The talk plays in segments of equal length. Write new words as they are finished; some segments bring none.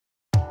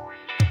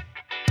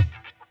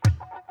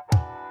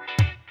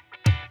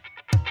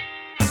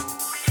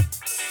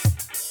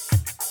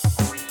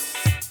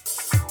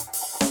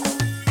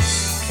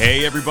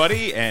Hey,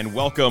 everybody, and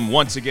welcome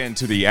once again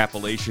to the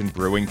Appalachian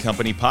Brewing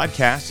Company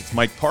podcast. It's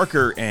Mike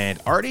Parker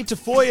and Artie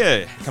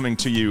Tafoya coming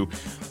to you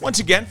once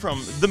again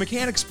from the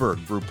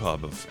Mechanicsburg Brew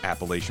Pub of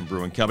Appalachian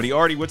Brewing Company.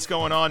 Artie, what's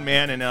going on,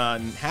 man?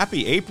 And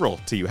happy April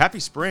to you. Happy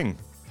spring.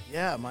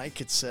 Yeah, Mike,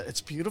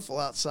 it's beautiful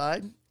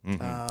outside.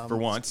 For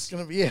once. It's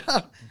gonna be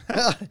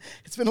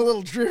it's been a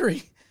little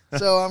dreary.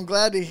 So I'm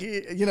glad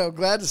to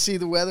glad to see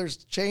the weather's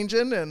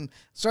changing and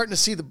starting to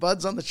see the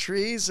buds on the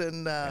trees.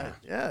 And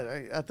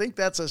I think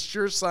that's a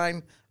sure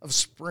sign of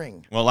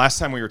spring. Well, last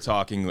time we were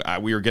talking, I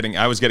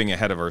was getting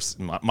ahead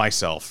of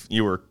myself.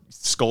 You were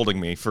scolding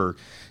me for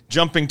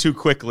jumping too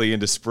quickly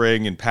into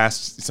spring and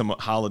past some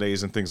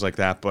holidays and things like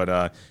that.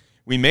 But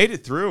we made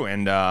it through,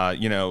 and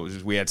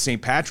we had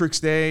St. Patrick's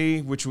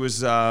Day, which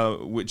is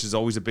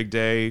always a big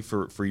day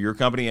for your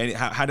company. And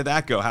how did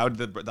that go? How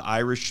did the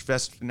Irish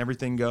Fest and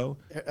everything go?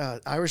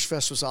 Irish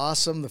Fest was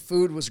awesome. The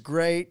food was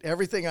great.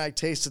 Everything I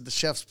tasted, the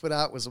chefs put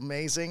out was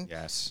amazing.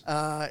 Yes.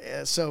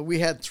 So we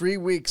had 3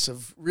 weeks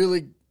of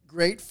really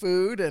great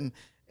food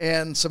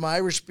and some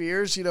Irish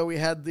beers. You know, we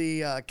had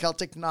the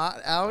Celtic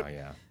Knot out. Oh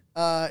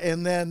yeah.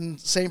 And then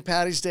St.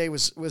 Patty's Day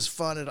was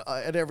fun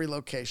at every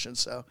location.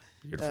 So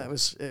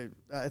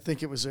I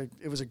think it was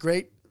a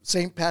great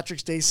St.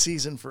 Patrick's Day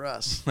season for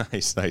us.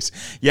 Nice.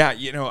 Yeah,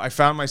 I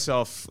found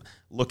myself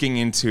looking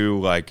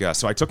into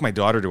so I took my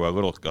daughter to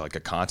a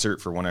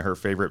concert for one of her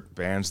favorite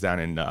bands down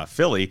in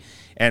Philly,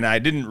 and I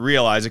didn't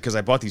realize it because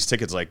I bought these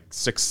tickets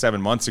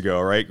 6-7 months ago,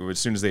 right? As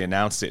soon as they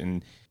announced it,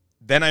 and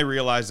then I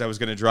realized I was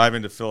going to drive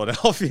into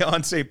Philadelphia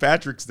on St.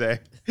 Patrick's Day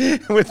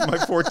with my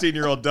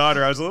 14-year-old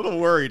daughter. I was a little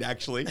worried,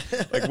 actually,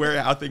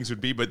 how things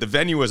would be. But the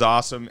venue was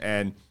awesome,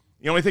 and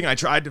the only thing I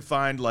tried to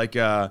find, I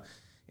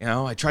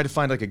tried to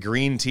find a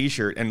green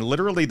T-shirt, and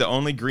literally the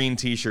only green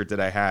T-shirt that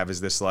I have is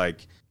this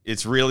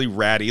it's really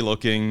ratty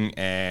looking,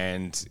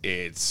 and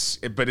it's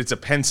a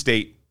Penn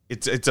State.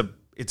 It's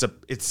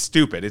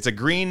stupid. It's a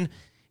green.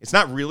 It's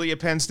not really a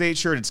Penn State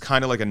shirt. It's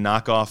kind of like a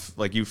knockoff.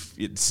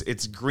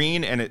 It's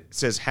green and it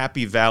says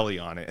Happy Valley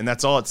on it, and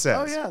that's all it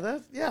says.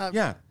 Oh yeah,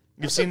 yeah.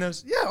 You've seen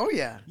those? Yeah. Oh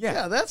yeah.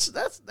 Yeah. That's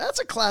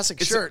a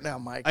classic shirt now,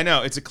 Mike. I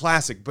know it's a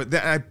classic, but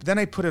then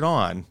I put it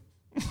on,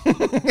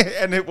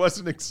 and it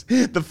wasn't.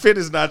 The fit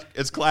is not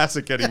as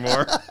classic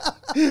anymore.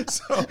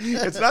 So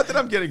it's not that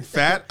I'm getting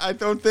fat. I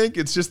don't think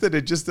it's just that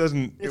it just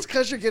doesn't. It's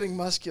because you're getting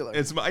muscular.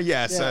 It's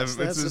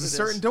a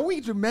certain.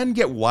 Do men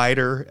get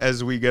wider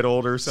as we get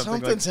older?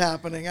 Something's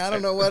happening. I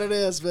don't know what it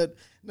is, but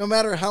no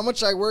matter how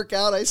much I work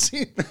out, I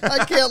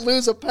can't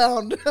lose a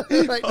pound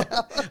right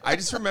now. I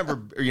just remember,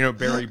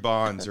 Barry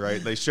Bonds,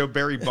 right? They show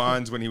Barry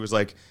Bonds when he was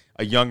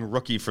a young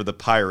rookie for the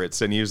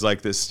Pirates, and he was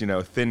this,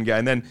 thin guy.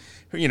 And then,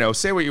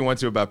 say what you want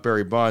to about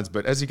Barry Bonds,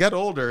 but as he got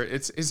older,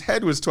 his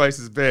head was twice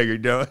as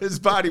big. His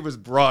body was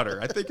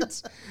broader. I think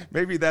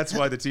maybe that's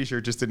why the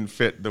T-shirt just didn't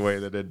fit the way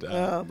that it.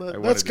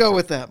 Let's go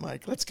with that,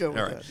 Mike. Let's go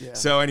with that. Yeah.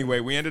 So anyway,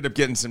 we ended up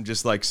getting some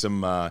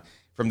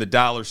from the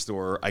dollar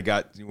store.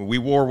 We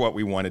wore what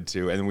we wanted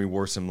to, and then we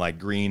wore some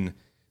green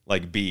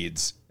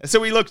beads. So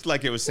we looked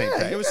like it was St.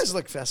 Yeah, you guys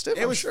look festive.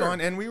 It was fun,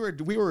 and we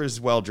were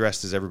as well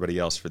dressed as everybody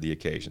else for the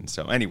occasion.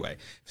 So anyway,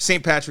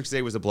 St. Patrick's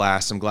Day was a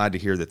blast. I'm glad to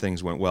hear that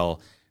things went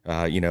well,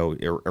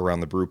 around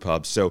the brew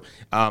pub. So,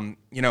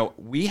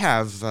 we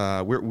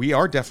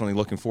are definitely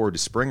looking forward to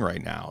spring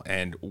right now.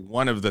 And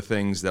one of the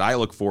things that I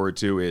look forward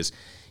to is,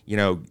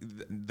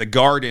 the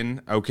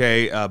garden,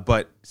 okay,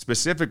 but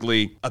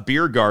specifically a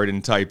beer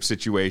garden type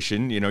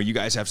situation. You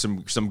guys have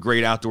some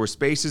great outdoor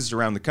spaces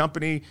around the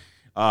company.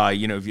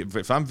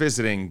 If I'm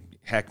visiting,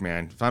 heck,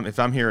 man, if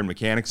I'm here in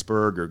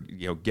Mechanicsburg or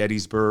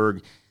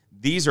Gettysburg,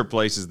 these are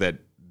places that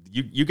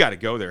you got to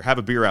go there, have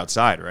a beer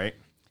outside, right?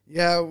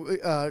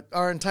 Yeah,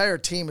 our entire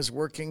team is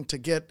working to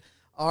get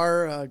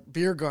our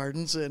beer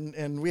gardens,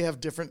 and we have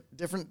different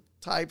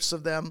types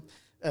of them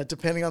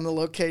depending on the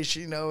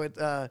location.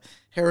 At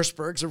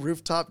Harrisburg's a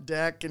rooftop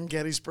deck, and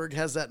Gettysburg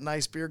has that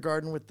nice beer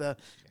garden with the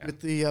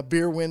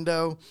beer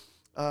window.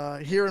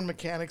 Here in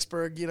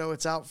Mechanicsburg,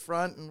 it's out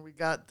front, and we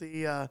got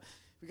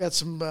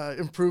some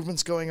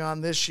improvements going on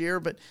this year.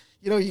 But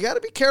you got to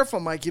be careful,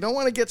 Mike. You don't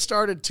want to get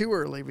started too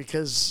early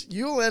because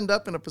you'll end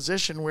up in a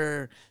position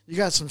where you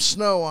got some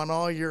snow on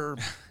all your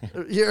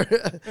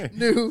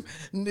new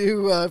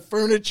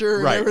furniture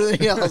and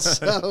everything else.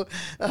 So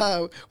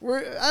I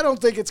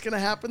don't think it's going to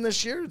happen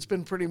this year. It's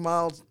been pretty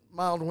mild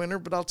winter,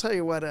 but I'll tell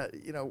you what,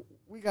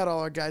 we got all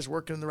our guys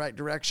working in the right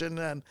direction,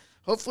 and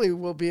hopefully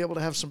we'll be able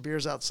to have some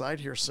beers outside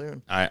here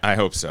soon. I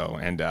hope so.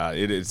 And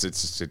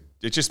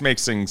it just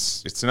makes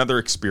things, it's another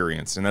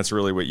experience. And that's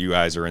really what you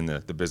guys are in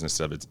the business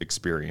of, it's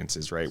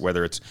experiences, right?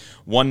 Whether it's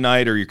one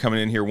night or you're coming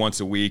in here once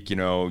a week, you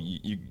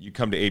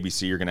come to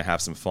ABC, you're going to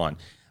have some fun.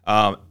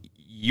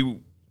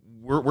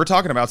 We're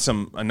talking about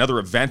another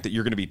event that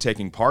you're going to be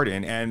taking part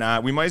in.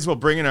 And we might as well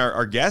bring in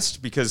our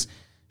guest because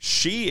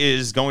she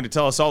is going to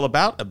tell us all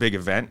about a big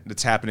event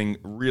that's happening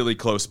really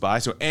close by.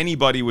 So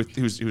anybody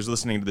who's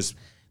listening to this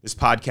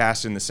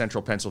podcast in the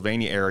central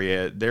Pennsylvania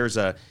area, there's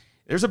a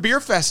beer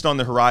fest on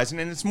the horizon,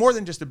 and it's more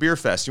than just a beer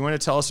fest. You want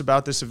to tell us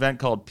about this event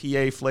called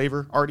PA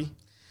Flavor, Artie?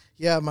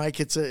 Yeah, Mike,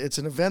 it's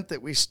an event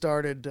that we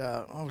started,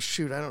 I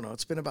don't know.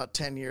 It's been about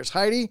 10 years.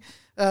 Heidi's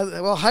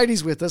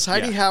with us.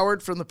 Heidi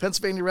Howard from the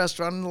Pennsylvania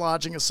Restaurant and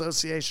Lodging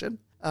Association.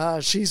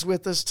 She's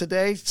with us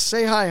today.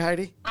 Say hi,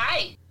 Heidi.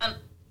 Hi.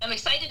 I'm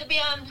excited to be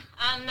on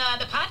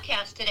the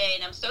podcast today,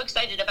 and I'm so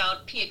excited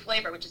about PA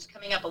Flavor, which is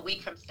coming up a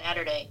week from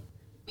Saturday.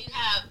 We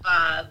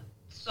have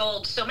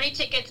sold so many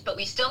tickets, but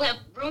we still have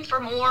room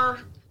for more.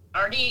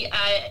 Artie,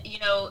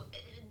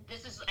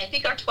 this is, I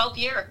think, our 12th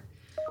year.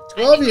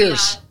 12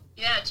 years.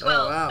 12.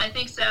 Oh, wow. I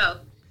think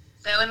so.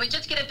 And we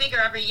just get it bigger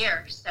every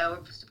year, so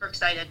we're super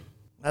excited.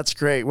 That's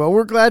great. Well,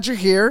 we're glad you're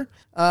here,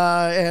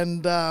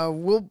 and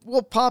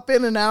we'll pop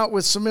in and out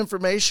with some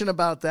information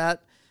about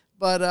that.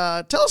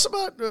 But tell us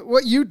about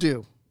what you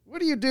do. What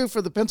do you do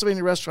for the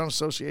Pennsylvania Restaurant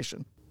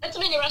Association?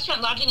 Pennsylvania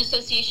Restaurant Lodging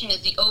Association is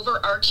the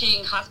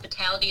overarching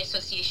hospitality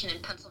association in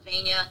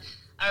Pennsylvania.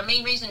 Our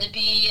main reason to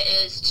be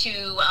is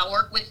to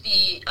work with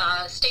the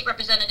state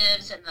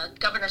representatives and the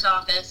governor's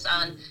office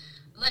on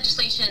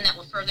legislation that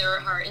will further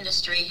our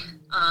industry.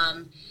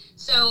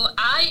 So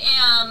I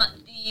am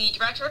the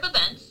director of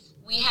events.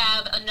 We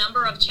have a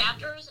number of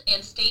chapters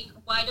and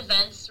statewide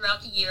events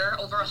throughout the year,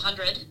 over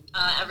 100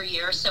 every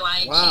year. So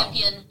I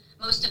champion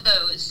most of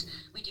those.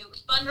 We do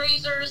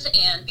fundraisers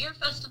and beer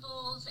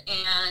festivals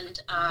and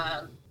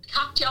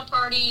cocktail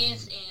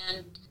parties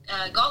and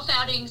golf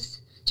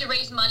outings to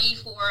raise money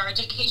for our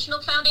educational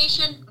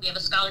foundation. We have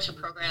a scholarship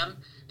program.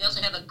 We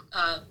also have a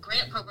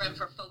grant program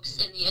for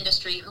folks in the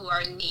industry who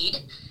are in need.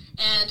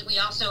 And we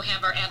also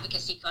have our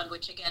advocacy fund,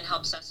 which again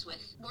helps us with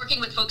working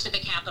with folks at the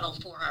Capitol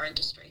for our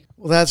industry.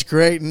 Well, that's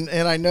great. And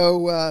I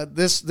know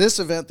this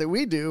event that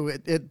we do,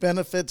 it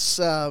benefits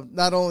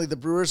not only the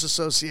Brewers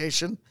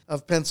Association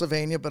of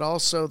Pennsylvania, but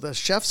also the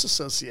Chefs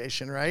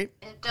Association, right?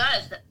 It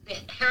does. The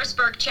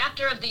Harrisburg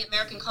chapter of the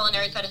American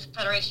Culinary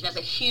Federation has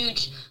a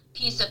huge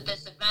piece of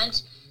this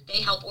event.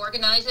 They help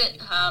organize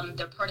it.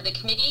 They're part of the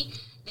committee.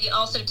 They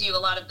also do a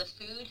lot of the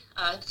food,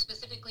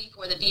 specifically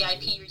for the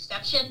VIP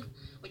reception,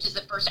 which is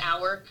the first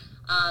hour.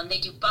 They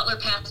do butler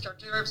pass hors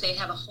d'oeuvres. They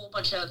have a whole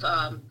bunch of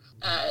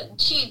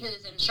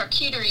cheeses and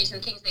charcuteries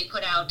and things they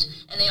put out.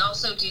 And they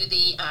also do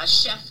the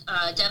chef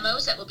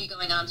demos that will be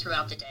going on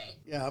throughout the day.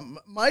 Yeah,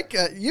 Mike,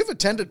 you've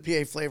attended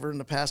PA Flavor in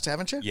the past,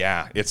 haven't you?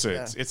 Yeah, it's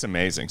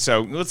amazing.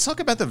 So let's talk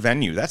about the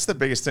venue. That's the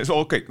biggest thing. So,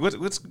 okay,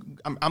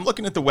 I'm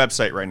looking at the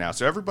website right now.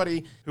 So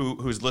everybody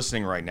who's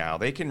listening right now,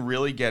 they can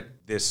really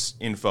get this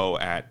info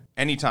at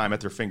any time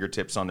at their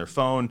fingertips on their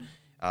phone,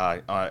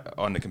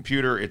 on the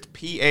computer. It's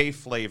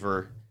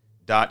paflavor.com.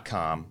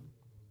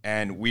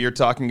 And we are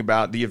talking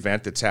about the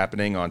event that's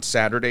happening on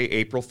Saturday,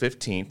 April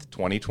 15th,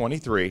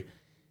 2023.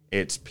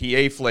 It's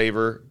PA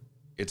Flavor.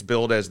 It's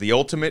billed as the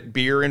ultimate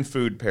beer and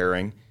food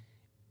pairing,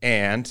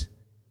 and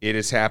it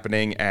is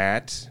happening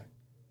at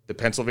the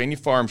Pennsylvania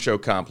Farm Show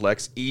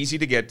Complex. Easy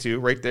to get to,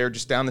 right there,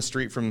 just down the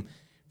street from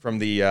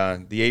the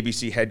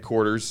ABC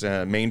headquarters,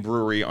 main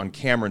brewery on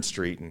Cameron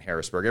Street in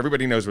Harrisburg.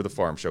 Everybody knows where the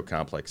Farm Show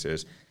Complex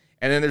is.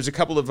 And then there's a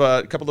couple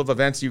of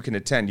events you can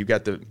attend. You've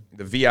got the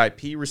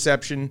VIP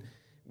reception,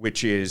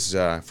 which is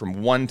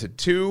from 1 to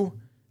 2.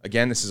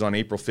 Again, this is on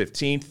April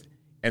 15th.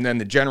 And then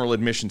the general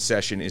admission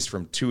session is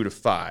from 2 to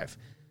 5.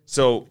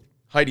 So,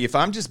 Heidi, if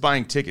I'm just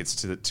buying tickets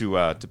to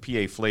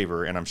PA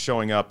Flavor and I'm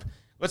showing up,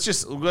 let's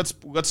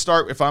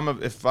start.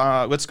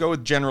 Let's go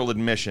with general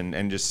admission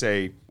and just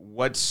say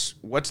what's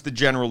the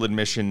general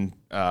admission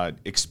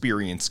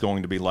experience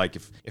going to be like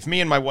if me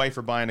and my wife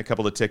are buying a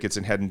couple of tickets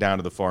and heading down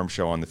to the farm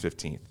show on the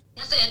 15th?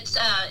 Yes,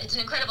 it's an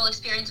incredible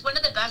experience. One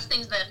of the best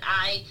things that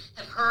I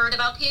have heard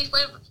about PA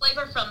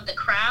Flavor from the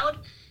crowd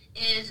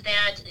is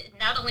that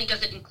not only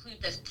does it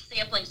include the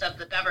samplings of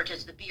the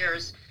beverages, the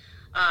beers.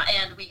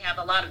 And we have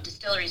a lot of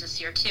distilleries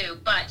this year too,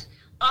 but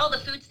all the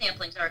food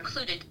samplings are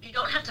included. You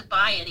don't have to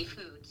buy any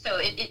food, so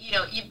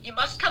you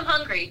must come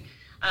hungry.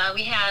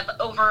 We have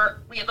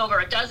over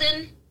a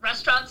dozen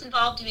restaurants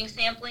involved doing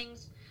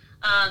samplings,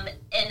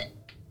 and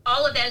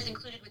all of that is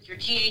included with your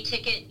GA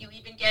ticket. You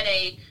even get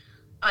a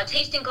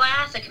tasting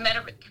glass, a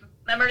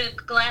commemorative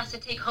glass to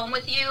take home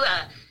with you.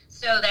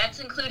 So that's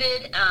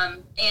included,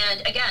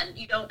 and again,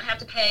 you don't have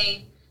to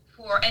pay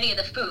for any of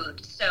the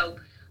food. So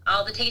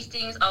all the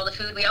tastings, all the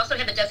food. We also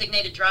have a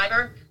designated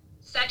driver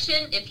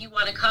section. If you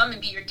want to come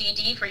and be your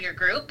DD for your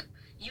group,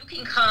 you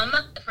can come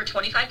for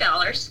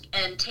 $25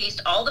 and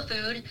taste all the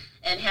food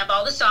and have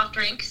all the soft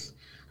drinks.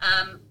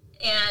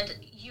 And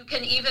you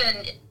can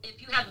even,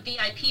 if you have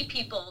VIP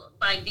people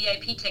buying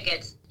VIP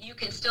tickets, you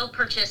can still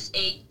purchase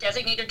a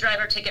designated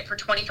driver ticket for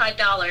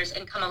 $25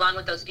 and come along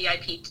with those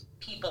VIP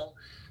people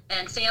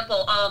and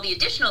sample all the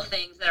additional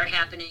things that are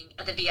happening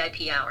at the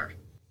VIP hour.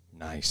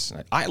 Nice.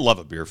 I love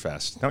a beer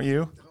fest. Don't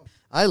you?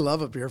 I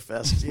love a beer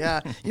fest.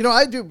 Yeah.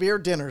 I do beer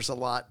dinners a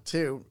lot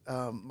too,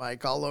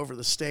 Mike, all over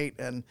the state.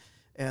 And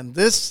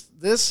this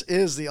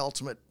is the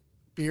ultimate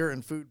beer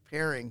and food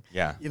pairing.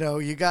 Yeah.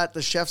 You got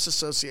the Chefs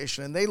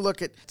Association, and they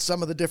look at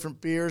some of the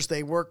different beers.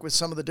 They work with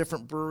some of the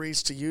different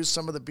breweries to use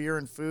some of the beer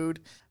and food.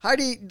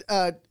 Heidi,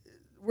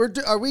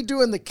 are we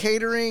doing the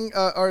catering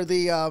or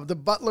the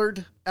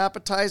butlered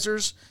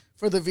appetizers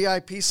for the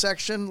VIP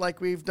section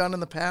like we've done in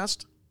the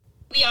past?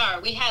 We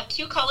are. We have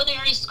 2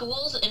 culinary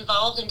schools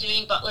involved in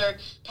doing Butler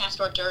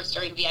Passport D'oeuvres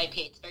during VIP.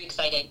 It's very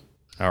exciting.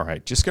 All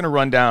right, just going to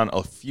run down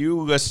a few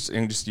lists,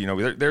 and just,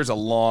 there's a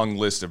long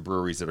list of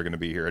breweries that are going to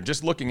be here. And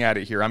just looking at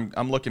it here,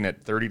 I'm looking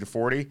at 30 to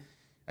 40,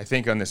 I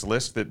think, on this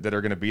list that are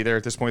going to be there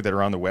at this point that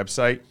are on the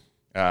website.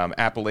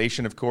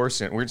 Appellation, of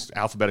course, and we're just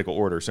alphabetical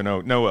order, so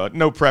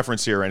no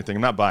preference here or anything.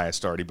 I'm not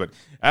biased, Artie, but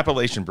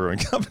Appellation Brewing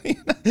Company,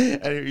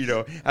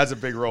 has a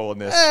big role in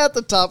this. At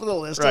the top of the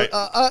list, right.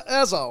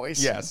 As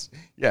always. Yes.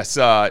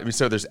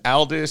 So there's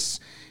Aldous,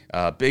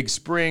 Big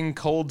Spring,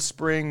 Cold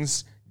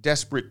Springs,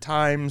 Desperate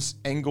Times,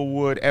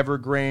 Englewood,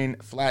 Evergreen,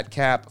 Flat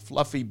Cap,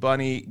 Fluffy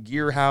Bunny,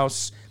 Gear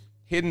House,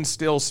 Hidden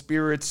Still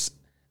Spirits,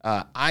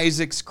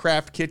 Isaac's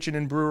Craft Kitchen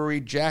and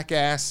Brewery,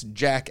 Jackass,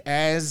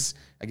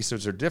 I guess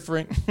those are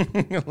different.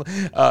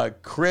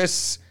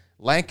 Chris,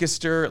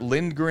 Lancaster,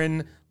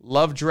 Lindgren,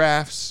 Love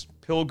Drafts,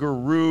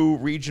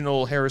 Pilgaroo,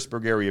 Regional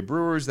Harrisburg Area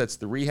Brewers. That's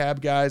the rehab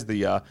guys,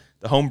 the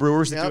home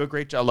brewers that do a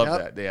great job. I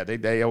love that. Yeah,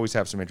 they always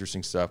have some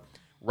interesting stuff.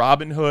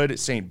 Robin Hood,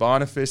 St.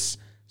 Boniface,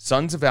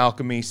 Sons of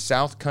Alchemy,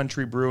 South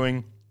Country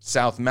Brewing,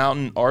 South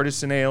Mountain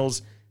Artisan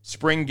Ales,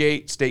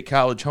 Springgate State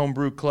College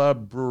Homebrew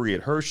Club, Brewery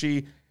at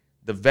Hershey,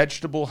 the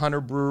Vegetable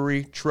Hunter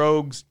Brewery,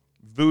 Trogs,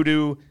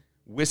 Voodoo,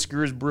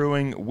 Whiskers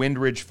Brewing,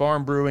 Windridge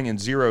Farm Brewing, and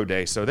Zero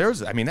Day. So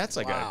that's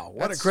like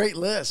what a great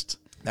list.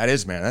 That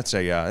is, man. That's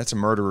a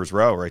murderer's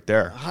row right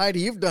there.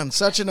 Heidi, you've done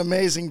such an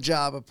amazing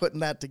job of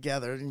putting that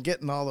together and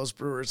getting all those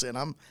brewers in.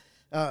 I'm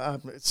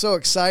so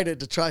excited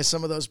to try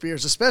some of those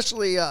beers,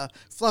 especially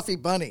Fluffy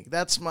Bunny.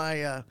 That's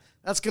going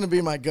to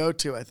be my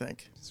go-to, I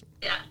think.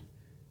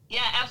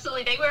 Yeah,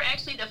 absolutely. They were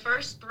actually the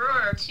first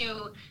brewer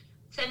to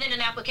send in an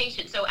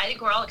application, so I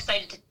think we're all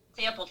excited to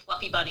sample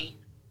Fluffy Bunny.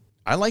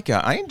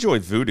 I enjoy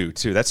Voodoo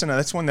too.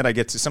 That's one that I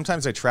get to.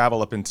 Sometimes I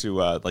travel up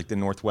into like the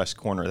northwest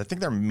corner. I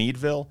think they're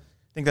Meadville.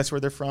 I think that's where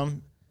they're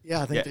from.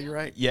 Yeah, I think that you're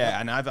right. Yeah,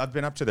 and I've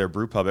been up to their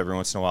brew pub every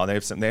once in a while. They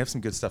have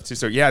some good stuff too.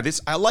 So yeah,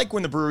 I like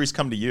when the breweries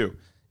come to you.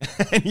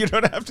 And you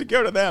don't have to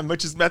go to them,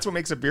 that's what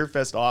makes a beer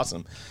fest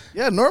awesome.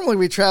 Yeah, normally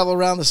we travel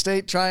around the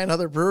state trying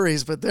other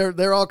breweries, but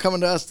they're all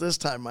coming to us this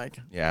time, Mike.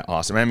 Yeah,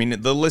 awesome. I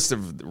mean, the list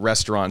of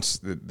restaurants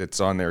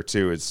that's on there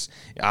too is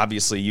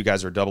obviously you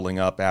guys are doubling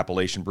up.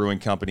 Appellation Brewing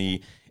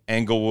Company,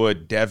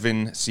 Englewood,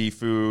 Devon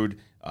Seafood,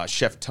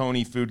 Chef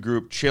Tony Food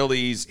Group,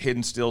 Chili's,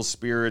 Hidden Still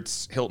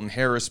Spirits, Hilton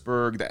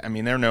Harrisburg.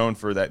 They're known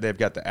for that. They've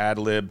got the Ad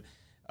Lib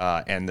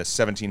and the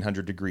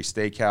 1700 Degree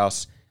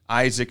Steakhouse.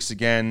 Isaac's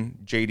again,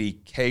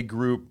 JDK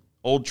Group,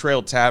 Old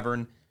Trail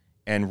Tavern,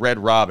 and Red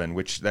Robin,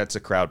 which that's a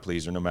crowd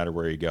pleaser no matter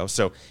where you go.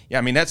 So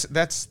yeah,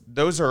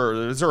 those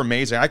are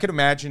amazing. I could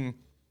imagine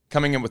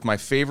coming in with my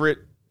favorite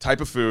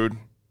type of food,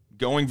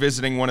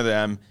 visiting one of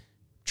them,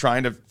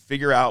 trying to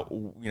figure out,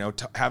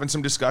 having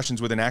some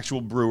discussions with an actual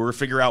brewer,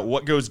 figure out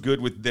what goes good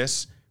with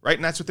this, right?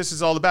 And that's what this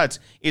is all about.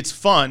 It's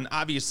fun.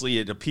 Obviously,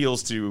 it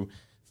appeals to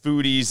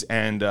foodies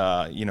and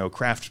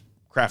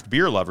craft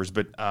beer lovers,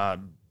 but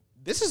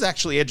this is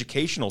actually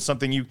educational,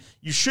 something you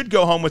should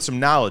go home with some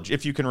knowledge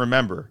if you can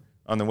remember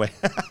on the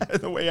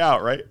way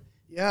out, right?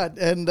 Yeah,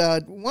 and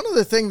one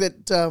other thing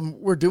that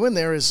we're doing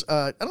there is,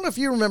 I don't know if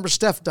you remember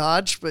Steph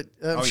Dodge, but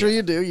I'm sure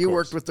you do. You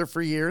worked with her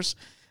for years.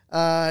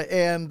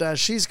 And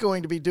she's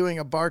going to be doing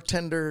a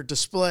bartender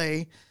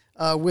display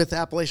with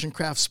Appalachian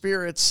Craft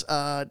Spirits.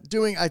 I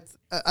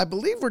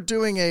believe we're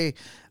doing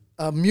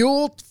a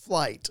mule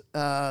flight.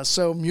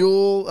 So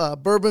mule,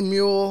 bourbon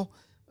mule,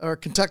 or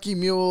Kentucky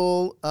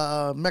mule,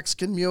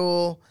 Mexican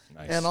mule,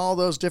 nice. And all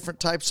those different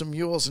types of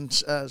mules. And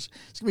it's going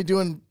to be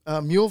doing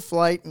mule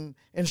flight and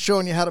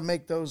showing you how to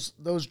make those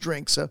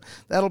drinks. So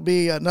that'll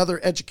be another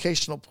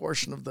educational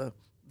portion of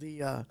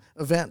the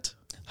event.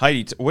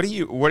 Heidi, what are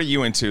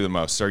you into the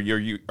most? Are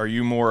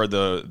you more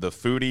the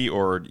foodie,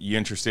 or are you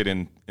interested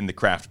in the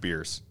craft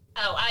beers?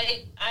 Oh,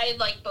 I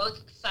like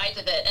both sides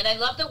of it, and I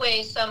love the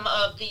way some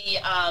of the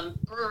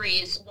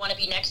breweries want to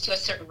be next to a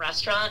certain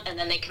restaurant, and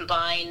then they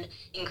combine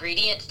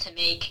ingredients to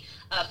make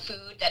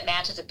food that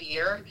matches a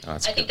beer. Oh, I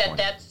think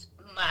that's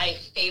my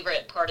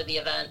favorite part of the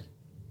event.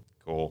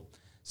 Cool.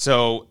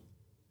 So,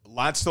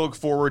 lots to look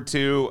forward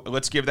to.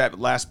 Let's give that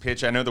last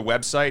pitch. I know the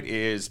website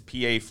is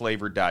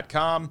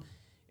paflavor.com.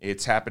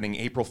 It's happening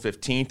April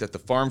 15th at the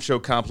Farm Show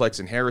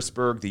Complex in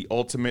Harrisburg, the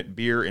ultimate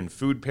beer and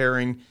food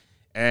pairing.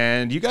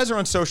 And you guys are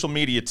on social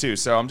media too,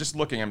 so I'm just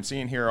looking. I'm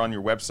seeing here on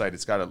your website,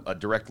 it's got a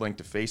direct link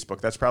to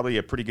Facebook. That's probably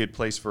a pretty good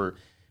place for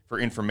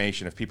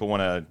information if people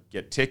want to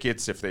get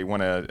tickets, if they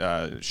want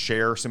to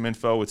share some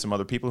info with some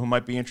other people who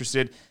might be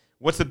interested.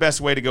 What's the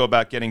best way to go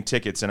about getting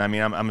tickets? And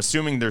I'm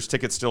assuming there's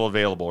tickets still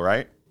available,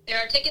 right? There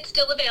are tickets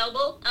still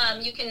available.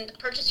 You can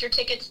purchase your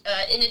tickets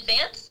in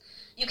advance.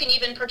 You can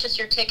even purchase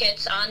your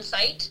tickets on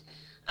site.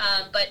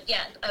 But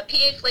yeah,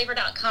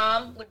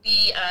 paflavor.com would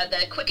be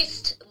the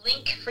quickest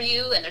link for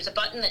you, and there's a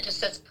button that just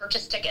says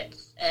purchase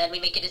tickets, and we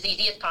make it as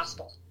easy as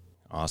possible.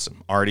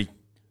 Awesome. Artie,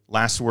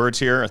 last words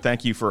here.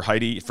 Thank you for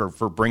Heidi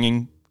for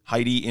bringing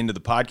Heidi into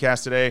the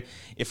podcast today.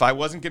 If I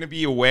wasn't going to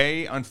be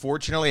away,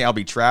 unfortunately, I'll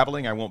be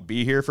traveling. I won't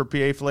be here for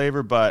PA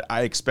Flavor, but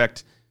I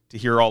expect to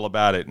hear all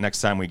about it next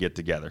time we get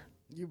together.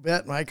 You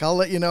bet, Mike. I'll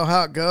let you know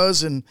how it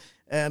goes, and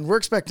we're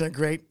expecting a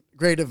great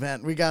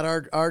event. We got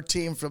our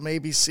team from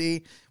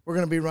ABC. We're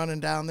going to be running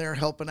down there,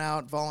 helping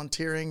out,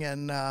 volunteering,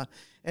 and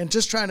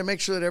just trying to make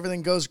sure that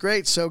everything goes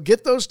great. So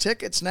get those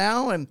tickets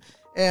now, and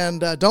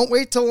don't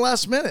wait till the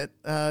last minute.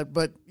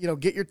 But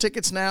get your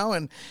tickets now,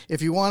 and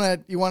if you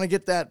want to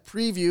get that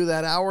preview,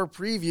 that hour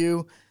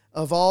preview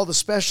of all the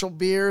special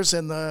beers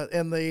and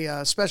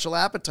the special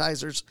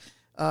appetizers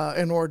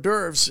and hors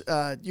d'oeuvres,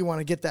 you want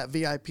to get that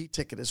VIP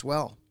ticket as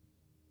well.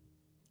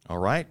 All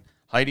right.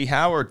 Heidi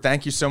Howard,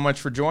 thank you so much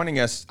for joining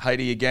us.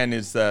 Heidi, again,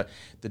 is the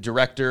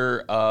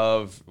director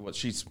of,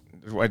 she's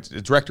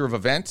director of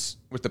events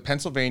with the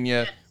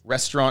Pennsylvania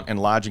Restaurant and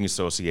Lodging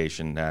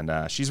Association.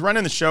 And she's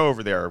running the show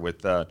over there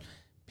with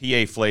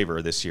PA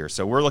Flavor this year.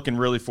 So we're looking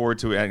really forward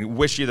to it and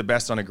wish you the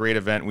best on a great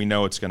event. We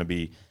know it's going to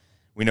be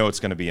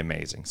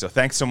amazing. So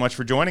thanks so much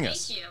for joining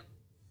us. Thank you.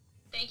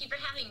 Thank you for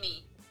having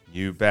me.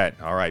 You bet.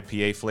 All right,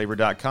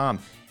 PAFlavor.com.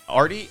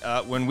 Artie,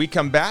 when we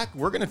come back,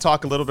 we're going to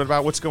talk a little bit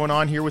about what's going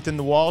on here within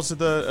the walls of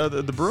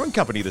the brewing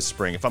company this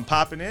spring. If I'm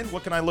popping in,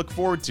 what can I look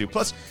forward to?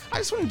 Plus, I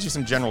just want to do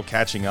some general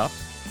catching up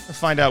and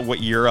find out what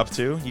you're up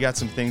to. You got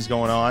some things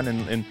going on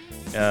and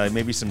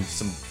maybe some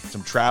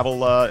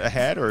travel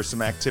ahead or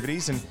some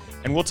activities, and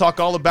we'll talk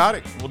all about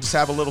it. We'll just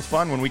have a little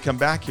fun when we come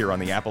back here on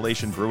the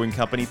Appalachian Brewing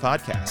Company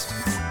podcast.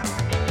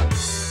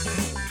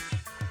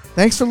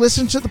 Thanks for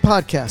listening to the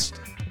podcast.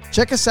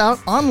 Check us out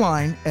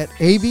online at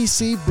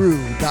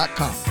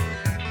abcbrew.com.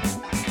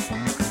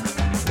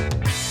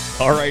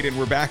 All right, and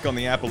we're back on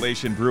the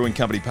Appalachian Brewing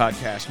Company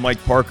podcast.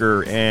 Mike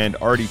Parker and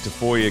Artie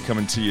Tafoya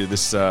coming to you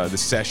this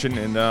session.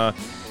 And,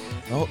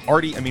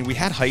 Artie, we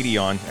had Heidi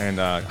on, and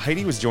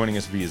Heidi was joining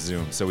us via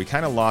Zoom, so we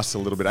kind of lost a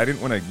little bit. I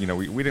didn't want to,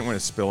 we didn't want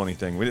to spill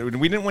anything. We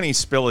didn't want any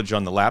spillage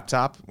on the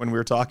laptop when we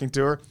were talking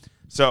to her.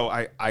 So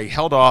I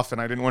held off,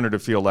 and I didn't want her to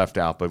feel left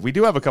out. But we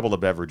do have a couple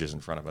of beverages in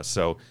front of us.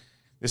 So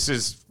this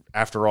is,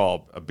 after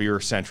all, a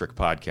beer-centric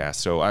podcast.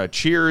 So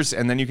cheers,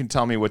 and then you can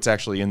tell me what's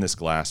actually in this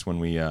glass when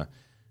we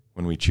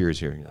cheers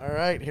here. All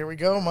right, here we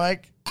go,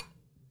 Mike.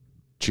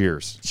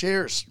 Cheers.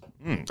 Cheers.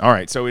 All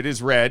right, so it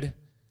is red,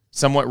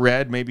 somewhat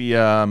red. Maybe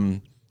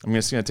I'm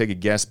just going to take a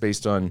guess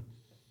based on.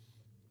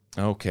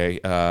 Okay.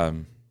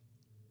 All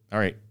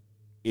right,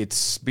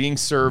 it's being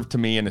served to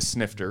me in a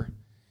snifter.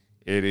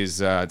 It is.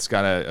 It's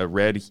got a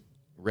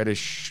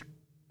reddish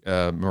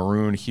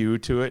maroon hue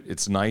to it.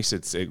 It's nice.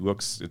 It's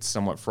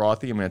somewhat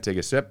frothy. I'm going to take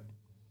a sip.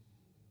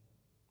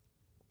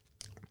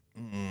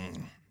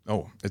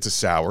 Oh, it's a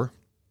sour.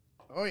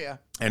 Oh yeah.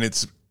 And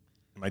it's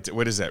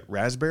what is that?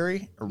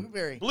 Raspberry?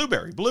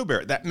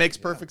 Blueberry. That makes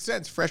perfect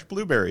sense. Fresh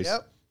blueberries.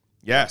 Yep.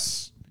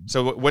 Yes.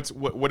 So what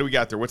do we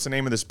got there? What's the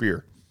name of this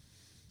beer?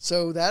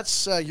 So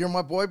that's You're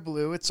My Boy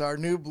Blue. It's our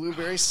new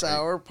blueberry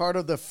sour, part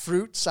of the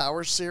Fruit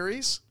Sour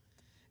series.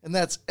 And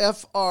that's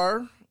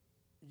FRU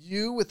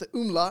with the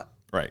umlaut.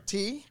 Right.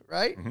 T,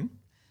 right? Mm-hmm.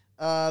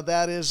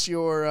 That is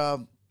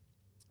your,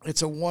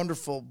 it's a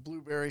wonderful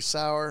blueberry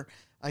sour.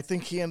 I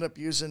think he ended up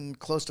using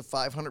close to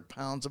 500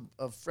 pounds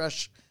of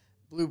fresh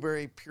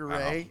blueberry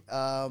puree.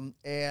 Wow.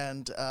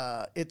 And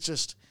it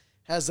just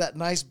has that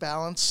nice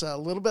balance, a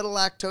little bit of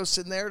lactose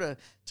in there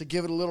to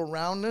give it a little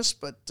roundness,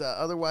 but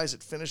otherwise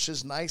it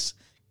finishes nice,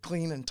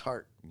 clean, and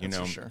tart.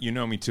 You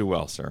know me too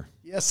well, sir.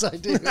 Yes, I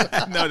do.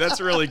 No, that's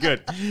really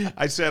good.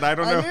 I said, I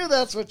don't know. I knew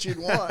that's what you'd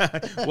want.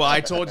 Well,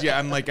 I told you,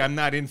 I'm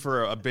not in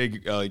for a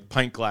big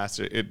pint glass.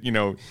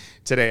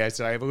 Today I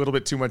said I have a little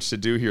bit too much to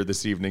do here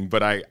this evening,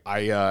 but I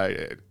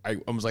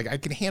was like, I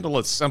can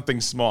handle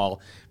something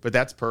small, but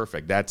that's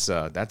perfect. That's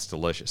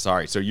delicious. All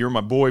right, so You're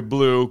My Boy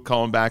Blue,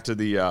 calling back to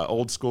the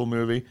old school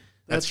movie.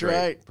 That's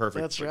right.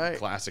 Perfect. That's right.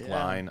 Classic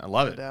line. I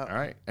love it. doubt. All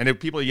right. And if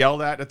people yell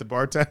that at the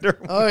bartender?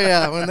 Oh,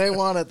 yeah. When they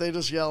want it, they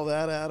just yell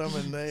that at them,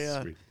 and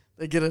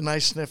they get a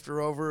nice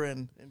snifter over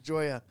and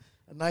enjoy a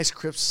nice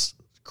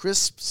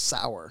crisp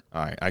sour.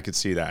 All right. I could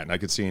see that, and I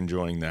could see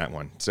enjoying that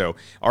one. So,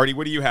 Artie,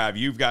 what do you have?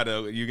 You got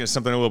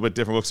something a little bit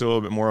different. Looks a little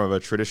bit more of a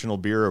traditional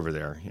beer over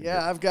there.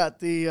 Yeah, I've got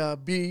the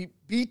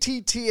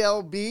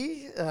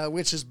BTTLB,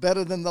 which is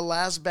better than the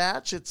last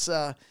batch.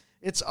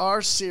 It's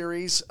our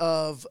series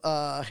of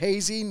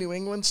hazy New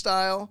England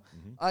style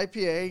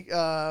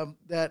IPA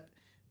that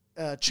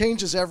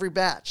changes every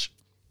batch.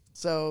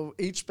 So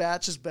each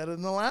batch is better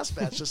than the last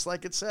batch, just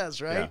like it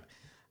says, right?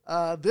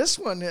 Yeah. This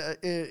one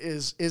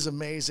is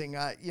amazing.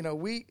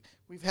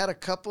 We've had a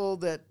couple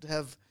that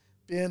have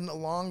been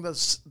along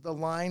the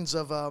lines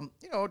of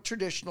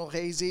traditional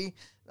hazy,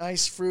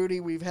 nice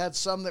fruity. We've had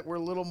some that were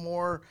a little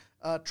more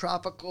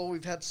tropical.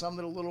 We've had some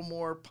that are a little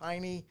more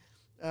piney.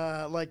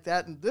 Like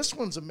that, and this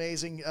one's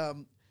amazing.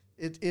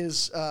 It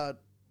is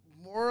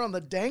more on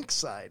the dank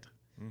side,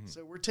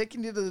 so we're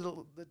taking you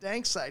to the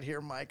dank side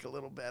here, Mike, a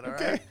little bit. All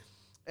right,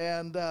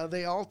 and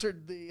they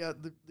altered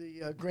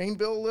the grain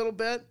bill a little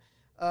bit,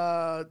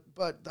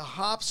 but the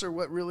hops are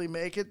what really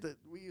make it. That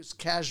we use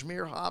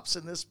cashmere hops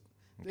in this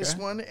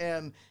one,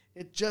 and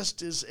it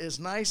just is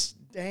nice,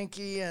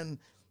 danky,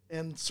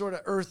 and sort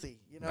of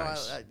earthy.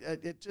 Nice.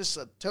 It's just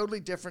a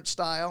totally different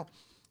style.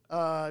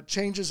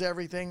 changes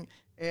everything,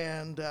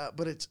 and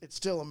but it's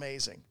still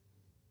amazing.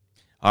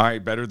 All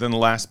right, better than the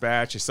last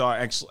batch. I saw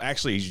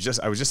actually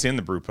I was just in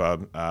the brew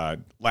pub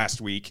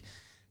last week.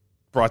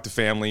 Brought the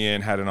family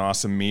in, had an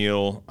awesome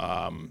meal.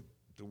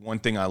 The one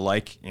thing I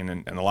like,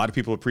 and a lot of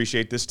people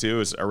appreciate this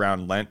too, is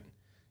around Lent.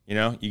 You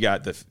know, they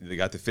got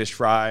the fish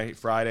fry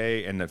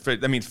Friday, and the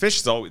fish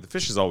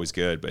is always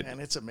good, but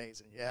and it's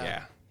amazing.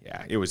 Yeah.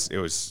 It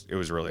was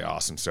really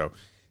awesome. So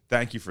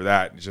thank you for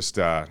that. Just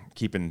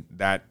keeping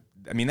that.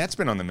 I mean, that's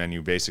been on the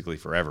menu basically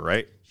forever,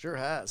 right? Sure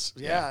has.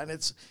 Yeah, and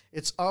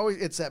it's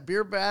always that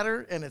beer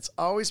batter, and it's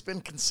always been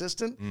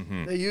consistent.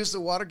 Mm-hmm. They use the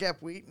Water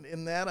Gap wheat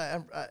in that.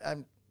 Right.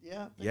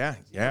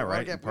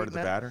 Part of the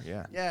batter.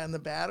 Yeah, and the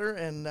batter,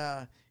 and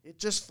it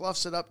just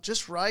fluffs it up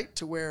just right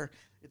to where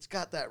it's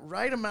got that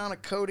right amount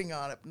of coating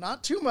on it.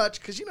 Not too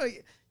much, because you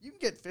can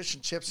get fish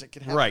and chips. It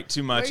can have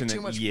too much, and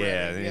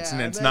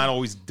it's not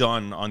always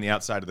done on the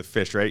outside of the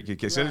fish, right?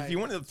 Because if you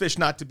want the fish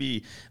not to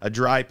be a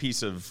dry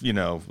piece of,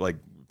 like.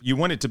 You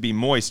want it to be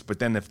moist, but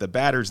then if the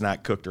batter's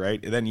not cooked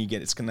right, then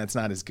that's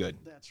not as good.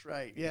 That's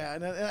right. Yeah,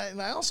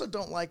 and I also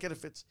don't like it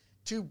if it's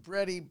too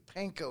bready,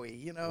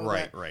 panko-y.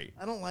 Right.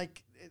 I don't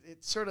like it.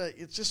 It's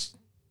just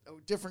a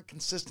different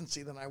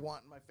consistency than I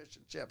want in my fish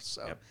and chips.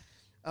 So,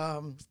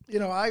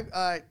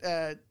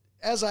 I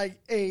as I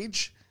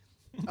age,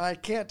 I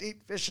can't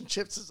eat fish and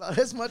chips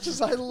as much as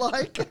I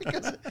like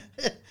because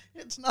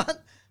it's not.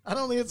 I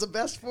don't think it's the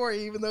best for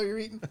you, even though you're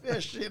eating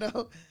fish,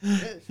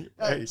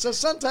 So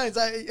sometimes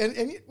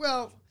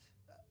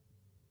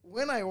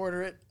when I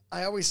order it,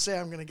 I always say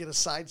I'm going to get a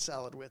side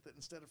salad with it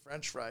instead of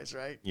French fries,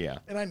 right? Yeah.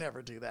 And I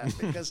never do that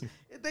because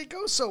they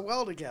go so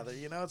well together.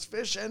 It's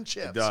fish and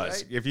chips. It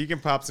does. Right? If you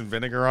can pop some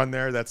vinegar on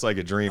there, that's like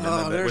a dream.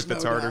 And then with the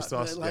tartar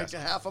sauce, like a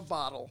half a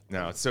bottle.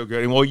 No, it's so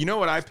good. And well, you know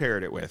what I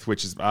paired it with,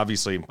 which is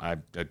obviously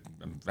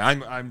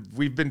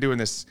we've been doing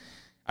this.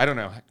 I don't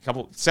know,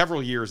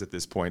 several years at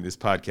this point, this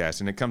podcast,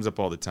 and it comes up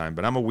all the time,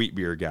 but I'm a wheat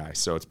beer guy,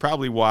 so it's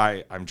probably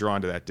why I'm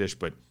drawn to that dish.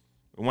 But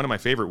one of my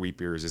favorite wheat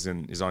beers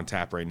is on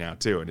tap right now,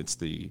 too, and it's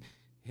the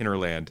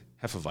Hinterland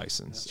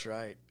Hefeweizen. That's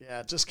right. Yeah,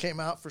 it just came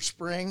out for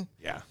spring.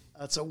 Yeah.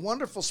 It's a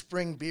wonderful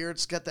spring beer.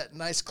 It's got that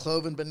nice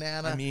clove and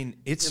banana. I mean,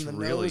 it's in the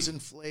really nose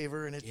and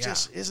flavor, and it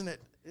just, isn't it?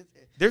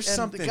 There's and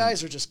something. The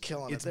guys are just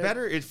killing it. It's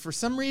better. For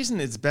some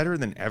reason, it's better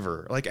than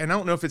ever. Like, I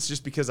don't know if it's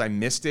just because I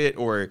missed it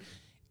or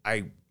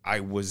I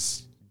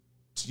was...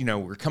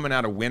 we're coming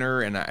out of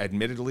winter, and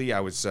admittedly,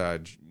 I was,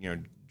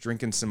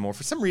 drinking some more.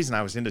 For some reason,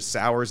 I was into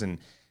sours and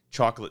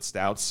chocolate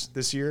stouts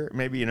this year.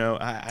 Maybe,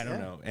 I don't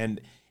know.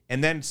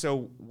 And then,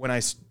 so when I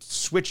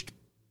switched,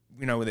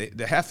 the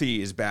Hefe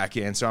is back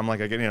in. So I'm like,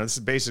 this is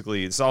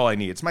basically, it's all I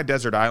need. It's my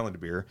desert island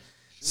beer.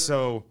 Sure.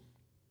 So,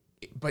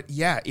 but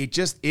yeah,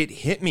 it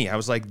hit me. I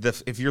was like,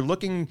 if you're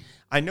looking,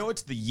 I know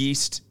it's the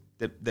yeast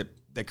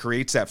that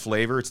creates that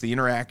flavor. It's the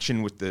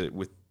interaction with the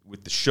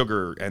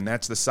sugar, and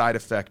that's the side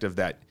effect of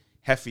that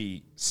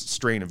Hefe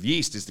strain of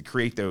yeast, is to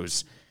create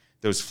those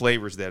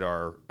flavors that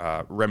are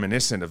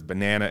reminiscent of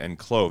banana and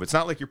clove. It's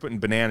not like you're putting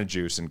banana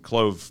juice and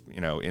clove,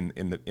 in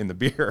the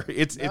beer.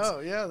 It's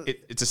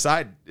a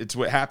side. It's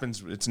what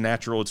happens. It's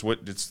natural. It's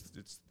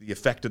the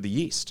effect of the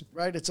yeast.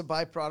 Right. It's a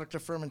byproduct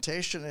of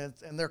fermentation,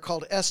 and they're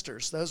called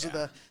esters. Those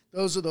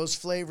are those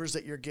flavors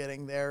that you're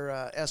getting.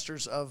 They're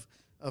esters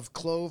of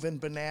clove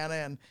and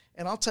banana,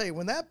 and I'll tell you,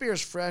 when that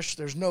beer's fresh,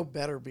 there's no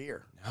better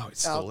beer. No,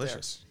 it's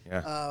delicious.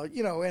 There.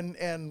 Yeah.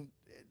 And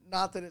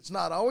not that it's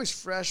not always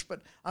fresh,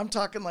 but I'm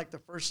talking like the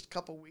first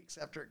couple weeks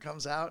after it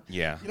comes out.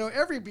 Yeah.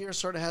 Every beer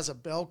sort of has a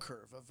bell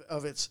curve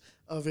of its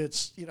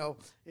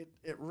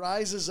it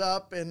rises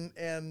up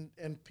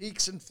and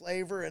peaks in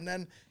flavor, and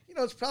then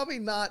it's probably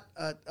not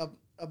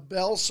a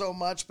bell so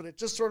much, but it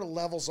just sort of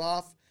levels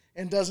off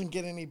and doesn't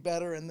get any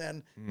better. And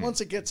then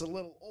once it gets a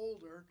little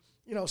older,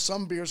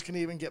 some beers can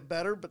even get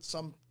better, but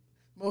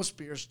most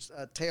beers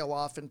tail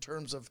off in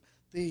terms of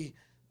the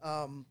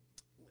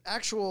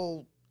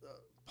actual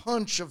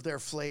punch of their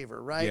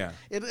flavor, right? Yeah.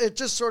 It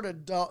just sort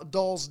of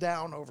dulls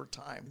down over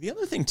time. The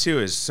other thing, too,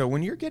 is so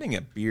when you're getting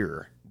a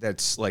beer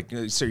that's like,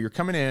 so you're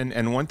coming in,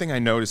 and one thing I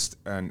noticed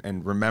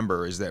and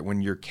remember is that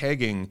when you're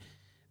kegging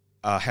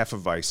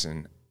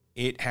Hefeweizen,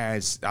 it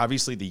has,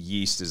 obviously the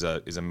yeast is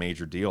a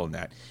major deal in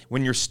that.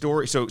 When you're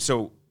storing,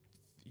 so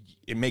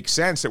it makes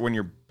sense that when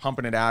you're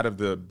pumping it out of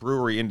the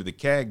brewery into the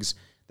kegs,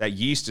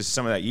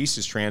 some of that yeast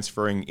is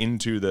transferring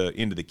into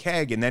the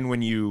keg. And then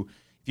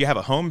if you have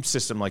a home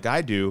system like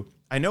I do,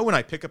 I know when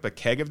I pick up a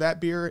keg of that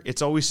beer,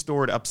 it's always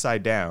stored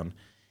upside down.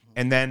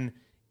 And then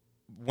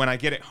when I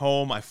get it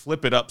home, I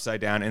flip it upside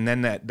down. And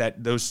then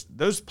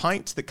those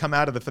pints that come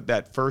out of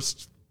that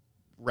first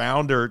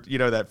round, or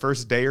that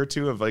first day or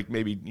two of like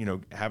maybe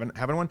having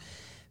one,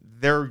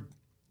 they're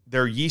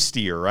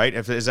yeastier, right?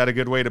 Is that a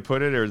good way to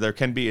put it? Or there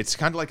can be, it's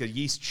kind of like a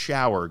yeast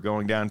shower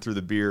going down through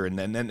the beer, and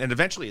then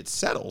eventually it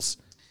settles.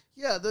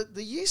 Yeah,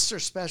 the yeasts are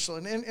special,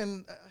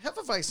 and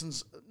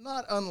Hefeweizen's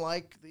not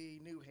unlike the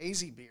new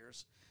hazy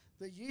beers.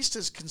 The yeast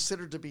is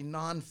considered to be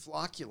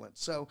non-flocculent,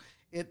 so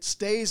it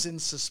stays in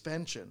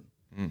suspension.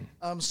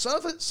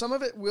 Some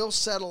of it will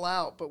settle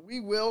out, but we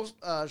will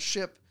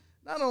ship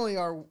not only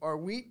our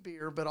wheat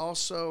beer, but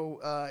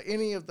also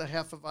any of the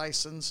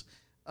Hefeweizens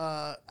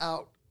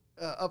out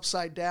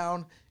upside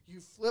down. You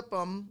flip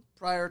them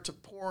prior to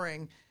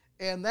pouring,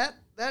 and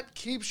that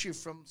keeps you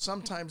from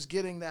sometimes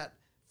getting that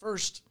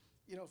first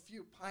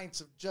few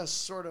pints of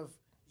just sort of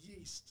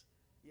yeast.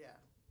 Yeah.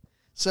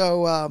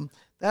 So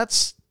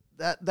that's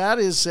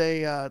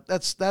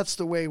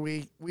the way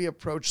we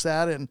approach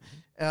that, and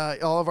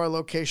all of our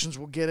locations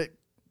will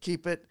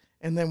keep it,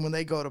 and then when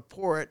they go to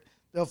pour it,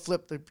 they'll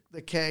flip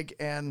the keg,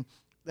 and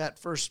that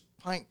first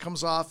pint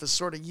comes off as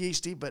sort of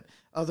yeasty, but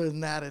other than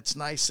that, it's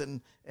nice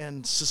and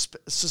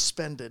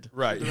suspended.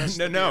 Right.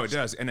 No, it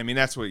does. And I mean,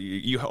 that's what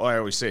I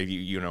always say.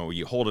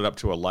 You hold it up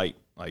to a light,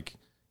 like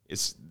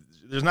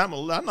there's not a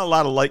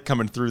lot of light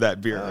coming through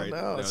that beer. Right?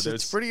 No,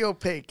 it's pretty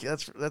opaque.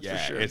 That's for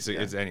sure.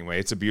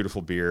 It's a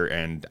beautiful beer,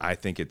 and I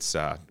think it's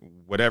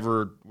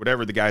whatever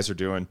the guys are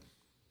doing.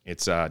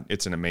 It's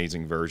an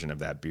amazing version of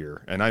that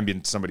beer, and I've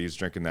been somebody who's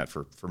drinking that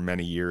for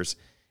many years.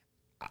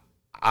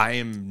 I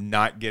am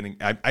not getting.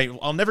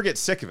 I'll never get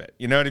sick of it.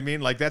 You know what I mean?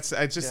 Like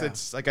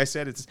it's like I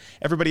said. It's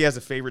everybody has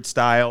a favorite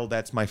style.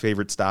 That's my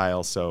favorite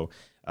style. So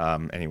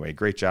anyway,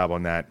 great job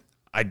on that.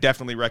 I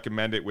definitely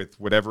recommend it with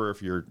whatever.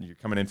 If you're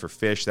coming in for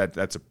fish,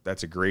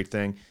 that's a great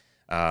thing.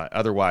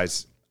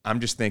 Otherwise, I'm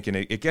just thinking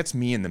it gets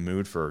me in the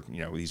mood for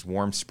these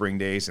warm spring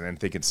days, and then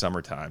thinking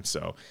summertime.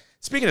 So.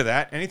 Speaking of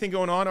that, anything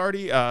going on,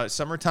 Artie?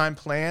 Summertime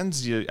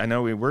plans? I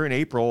know we're in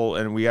April,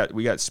 and we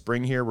got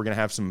spring here. We're gonna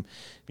have some,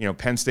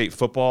 Penn State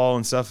football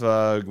and stuff.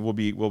 We'll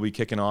be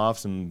kicking off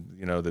some.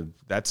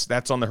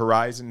 That's on the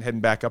horizon. Heading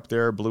back up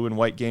there. Blue and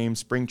white games,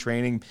 spring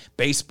training,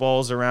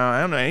 baseball's around.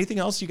 I don't know. Anything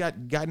else you got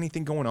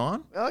anything going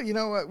on? Well, you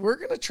know what? We're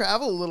gonna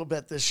travel a little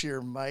bit this year,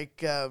 Mike.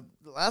 The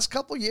last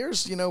couple of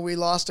years, we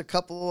lost a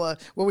couple.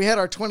 We had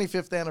our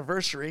 25th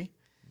anniversary.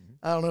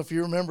 I don't know if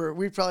you remember.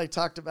 We probably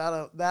talked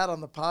about that on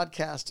the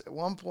podcast at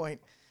one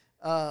point,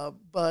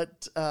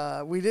 but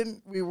we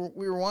didn't. We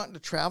were wanting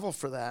to travel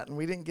for that, and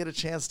we didn't get a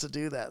chance to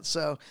do that.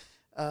 So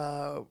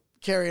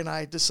Carrie and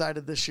I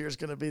decided this year is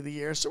going to be the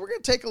year. So we're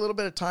going to take a little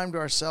bit of time to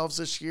ourselves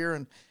this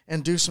year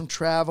and do some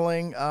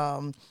traveling.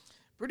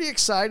 Pretty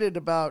excited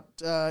about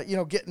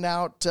getting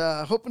out,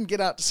 hoping to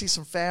get out to see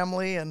some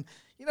family, and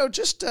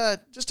just a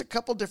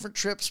couple different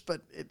trips,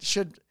 but it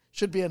should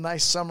be a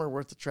nice summer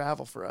worth of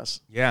travel for us.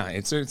 Yeah,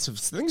 it's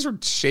things are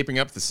shaping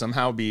up to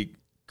somehow be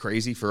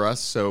crazy for us.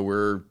 So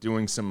we're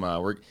doing some.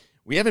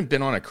 We haven't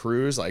been on a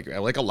cruise like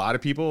a lot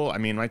of people. I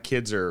mean, my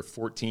kids are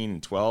 14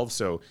 and 12,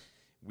 so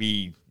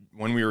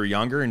when we were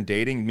younger and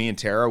dating, me and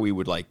Tara, we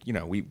would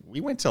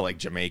we went to like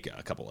Jamaica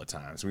a couple of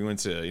times. We went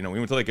to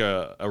like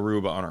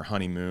Aruba on our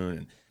honeymoon,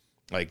 and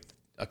like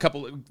a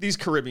couple of these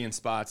Caribbean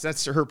spots.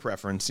 That's her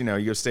preference. You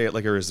go stay at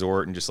like a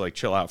resort and just like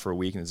chill out for a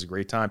week, and it's a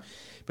great time.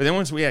 But then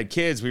once we had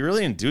kids, we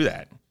really didn't do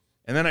that.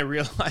 And then I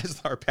realized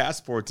our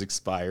passports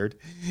expired.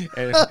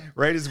 And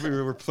right as we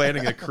were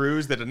planning a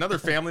cruise that another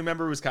family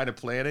member was kind of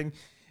planning,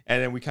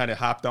 and then we kind of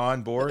hopped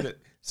on board.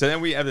 So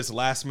then we have this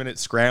last minute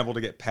scramble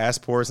to get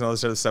passports and all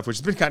this other stuff, which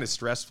has been kind of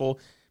stressful.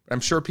 But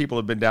I'm sure people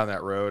have been down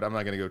that road. I'm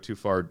not going to go too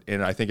far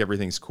in. I think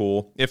everything's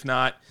cool. If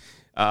not,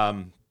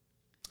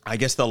 I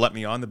guess they'll let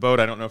me on the boat.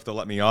 I don't know if they'll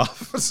let me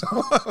off. So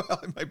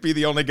I might be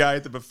the only guy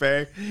at the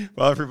buffet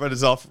while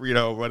everybody's off,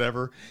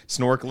 whatever,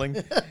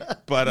 snorkeling.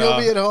 But you'll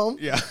be at home?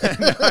 Yeah.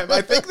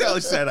 I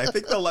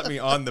think they'll let me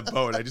on the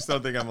boat. I just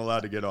don't think I'm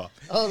allowed to get off.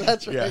 Oh,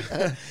 that's right.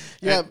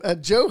 Yeah.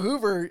 Joe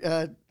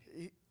Hoover,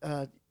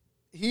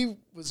 he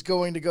was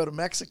going to go to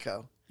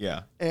Mexico.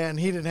 Yeah. And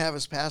he didn't have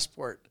his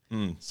passport.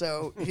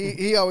 So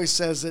he always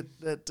says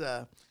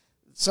that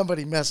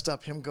somebody messed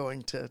up him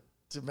going to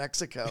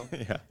Mexico.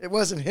 Yeah. It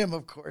wasn't him,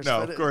 of course.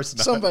 No, of course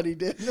not. Somebody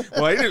did.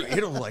 Well,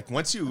 like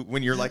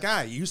when you're like,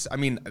 I used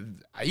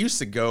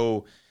to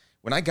go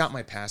when I got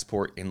my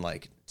passport in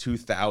like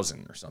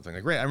 2000 or something.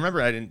 Like, I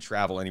remember I didn't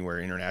travel anywhere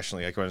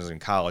internationally. Like when I was in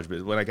college,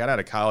 but when I got out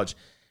of college,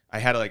 I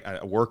had like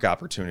a work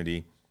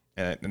opportunity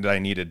that I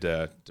needed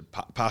to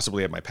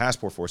possibly have my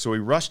passport for. So we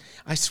rushed.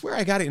 I swear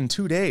I got it in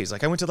 2 days.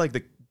 Like I went to like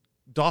the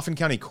Dauphin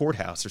County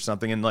Courthouse or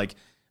something, and like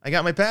I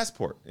got my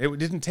passport. It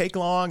didn't take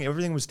long.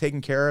 Everything was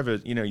taken care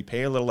of. You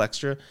pay a little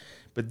extra.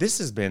 But this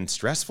has been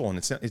stressful, and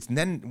it's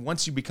then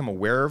once you become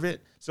aware of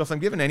it. So if I'm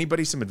giving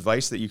anybody some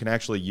advice that you can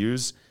actually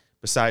use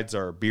besides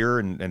our beer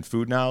and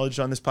food knowledge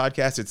on this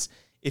podcast, it's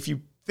if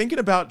you're thinking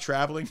about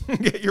traveling,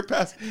 get your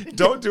pass.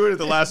 Don't do it at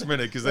the last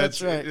minute because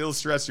that's right. It'll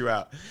stress you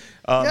out.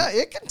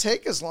 It can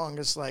take as long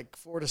as like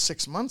 4 to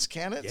 6 months,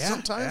 can it? Yeah,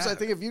 sometimes I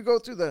think if you go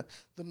through the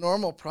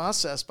normal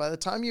process, by the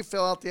time you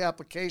fill out the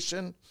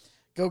application,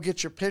 go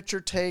get your picture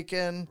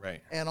taken,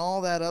 right, and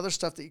all that other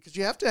stuff because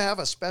you have to have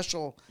a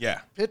special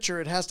picture.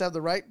 It has to have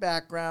the right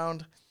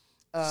background,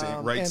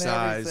 right and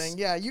size. Everything.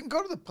 Yeah, you can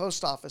go to the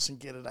post office and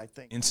get it. I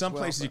think in some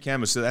places you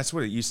can, but so that's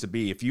what it used to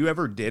be. If you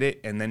ever did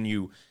it and then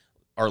you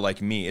are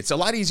like me, it's a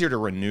lot easier to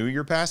renew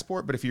your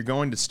passport. But if you're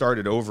going to start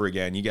it over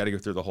again, you got to go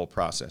through the whole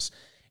process.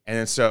 And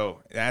then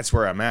so that's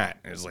where I'm at.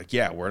 It's like,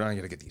 where am I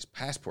going to get these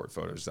passport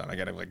photos done? I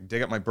got to like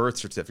dig up my birth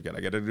certificate. I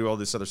got to do all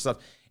this other stuff.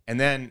 And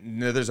then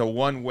there's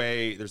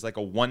like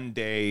a 1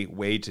 day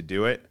way to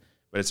do it.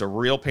 but it's a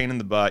real pain in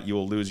the butt. You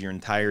will lose your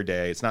entire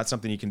day. It's not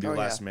something you can do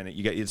last minute.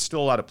 It's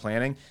still a lot of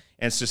planning,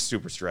 and it's just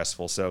super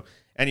stressful. So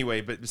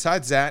anyway, but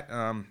besides that,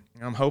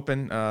 I'm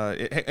hoping,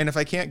 and if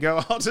I can't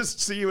go, I'll just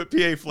see you at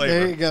PA Flavor.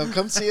 There you go.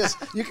 Come see us.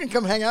 You can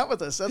come hang out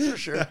with us. That's for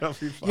sure. That'll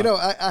be fun. You know,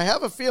 I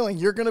have a feeling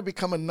you're going to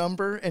become a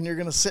number and you're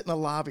going to sit in a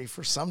lobby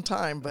for some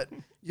time, but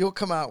you'll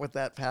come out with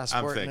that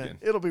passport. I'm thinking. And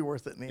it'll be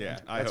worth it in the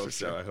end. I hope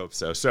so. I hope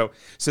so. So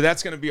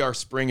that's going to be our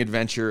spring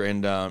adventure,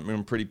 and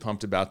I'm pretty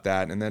pumped about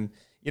that. And then,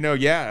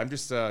 I'm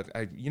just,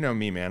 you know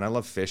me, man. I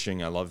love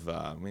fishing. I love,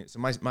 so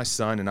my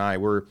son and I,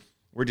 we're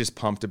just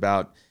pumped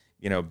about,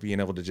 being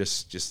able to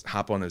just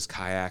hop on those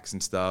kayaks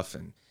and stuff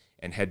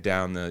and head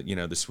down the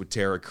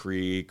Swatera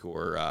Creek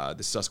or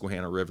the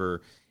Susquehanna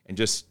River and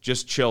just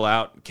chill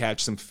out,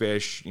 catch some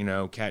fish,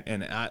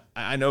 and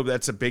I know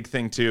that's a big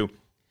thing too.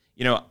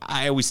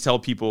 I always tell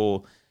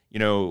people,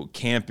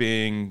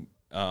 camping,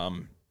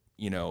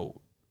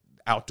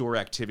 outdoor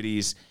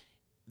activities,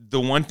 the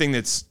one thing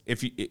that's,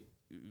 the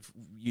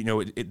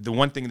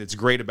one thing that's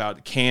great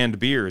about canned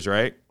beers,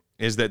 right,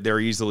 is that they're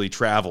easily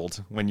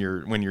traveled when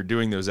you're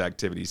doing those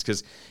activities,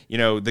 because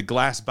the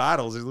glass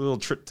bottles are a little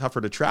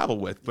tougher to travel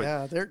with. But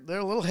yeah, they're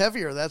a little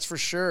heavier, that's for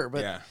sure.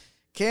 But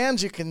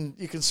cans, you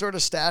can sort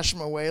of stash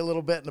them away a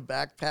little bit in a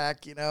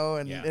backpack,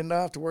 and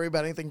not have to worry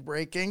about anything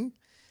breaking.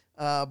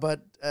 I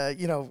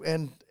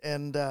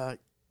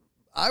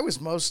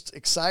was most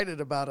excited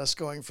about us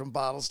going from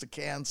bottles to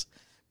cans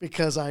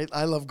because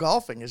I love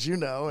golfing, as you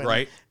know.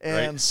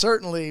 And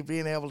certainly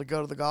being able to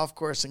go to the golf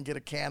course and get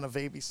a can of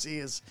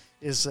ABC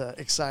is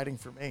exciting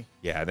for me.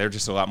 Yeah, they're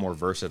just a lot more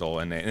versatile,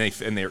 and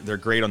they're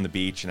great on the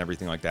beach and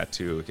everything like that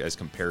too, as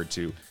compared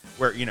to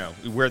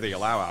where they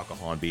allow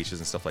alcohol on beaches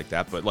and stuff like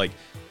that. But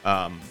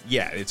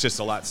it's just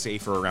a lot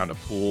safer around a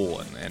pool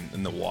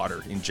and the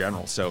water in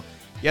general. So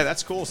yeah,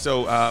 that's cool.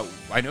 So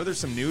I know there's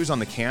some news on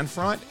the can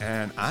front,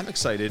 and I'm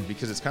excited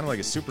because it's kind of like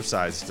a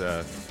supersized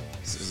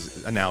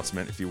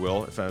announcement, if you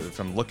will. If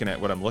I'm looking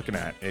at what I'm looking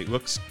at, it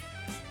looks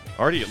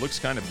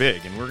kind of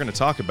big, and we're going to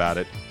talk about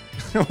it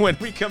when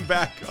we come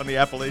back on the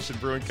Appalachian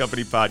Brewing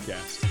Company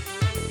podcast.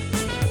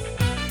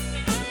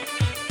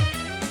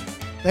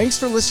 Thanks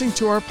for listening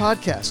to our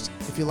podcast.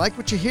 If you like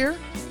what you hear,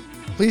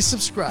 please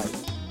subscribe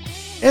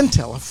and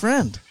tell a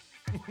friend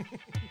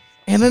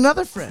and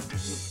another friend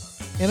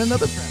and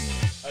another friend.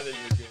 I think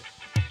you're good.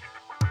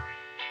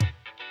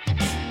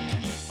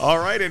 All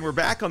right, and we're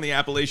back on the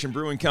Appalachian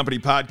Brewing Company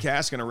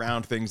podcast. Going to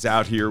round things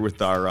out here with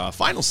our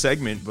final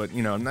segment, but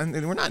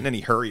we're not in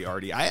any hurry,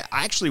 Artie. I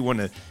actually want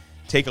to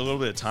take a little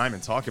bit of time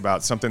and talk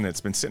about something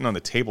that's been sitting on the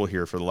table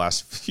here for the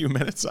last few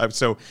minutes.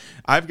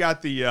 I've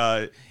got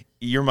the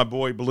You're My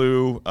Boy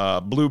Blue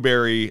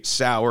blueberry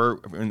sour,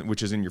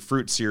 which is in your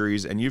fruit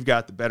series, and you've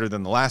got the Better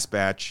Than the Last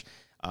Batch,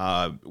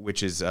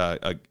 which is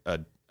an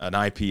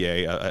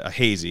IPA, a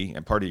hazy,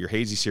 and part of your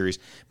hazy series.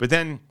 But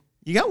then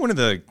you got one of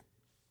the,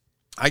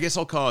 I guess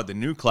I'll call it the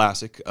new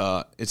classic.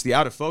 It's the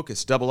Out of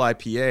Focus double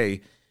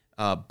IPA,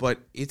 but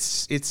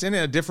it's in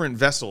a different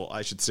vessel,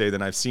 I should say,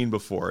 than I've seen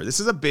before. This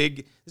is a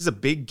big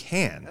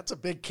can. That's a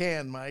big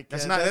can, Mike.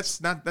 That's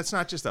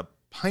not just a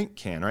pint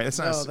can, right?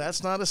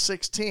 That's not a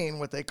 16,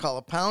 what they call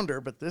a pounder,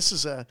 but this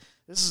is a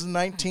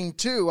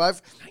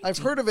 19.2. I've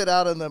heard of it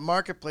out in the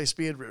marketplace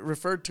being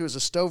referred to as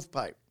a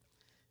stovepipe.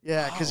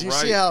 Yeah, because you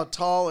see how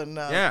tall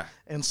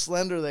and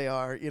slender they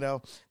are.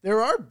 There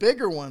are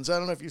bigger ones. I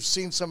don't know if you've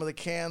seen some of the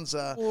cans.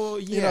 They're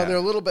a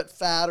little bit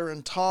fatter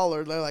and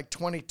taller. They're like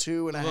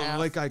 22 and a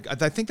half.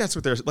 I think that's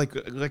what they're like.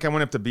 Like I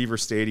went up to Beaver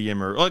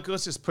Stadium, or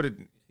let's just put it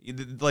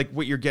like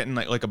what you're getting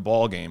like a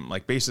ball game.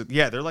 Like basically,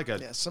 they're like they're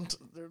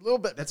a little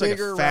bit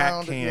bigger, like a fat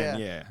round,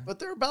 can. But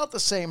they're about the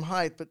same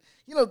height. But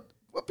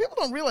what people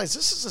don't realize,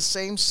 this is the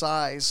same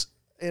size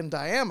in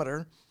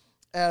diameter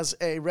as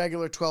a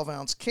regular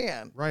 12-ounce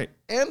can. Right.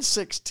 And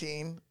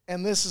 16,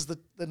 and this is the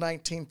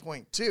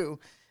 19.2.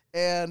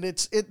 And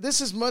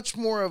this is much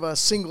more of a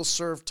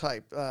single-serve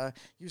type.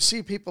 You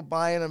see people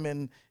buying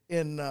them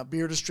in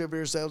beer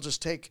distributors. They'll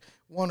just take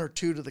one or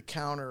two to the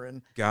counter,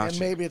 and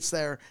maybe it's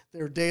their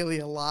daily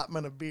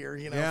allotment of beer,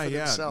 for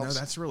themselves. No,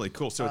 that's really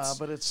cool. So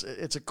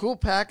it's a cool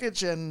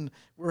package, and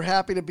we're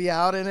happy to be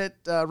out in it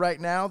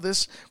right now.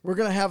 We're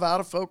going to have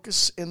Out of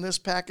Focus in this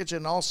package,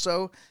 and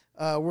also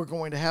we're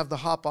going to have the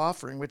Hop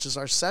Offering, which is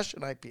our session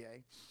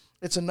IPA.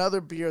 It's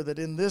another beer that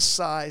in this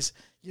size,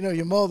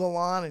 you mow the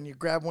lawn and you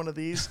grab one of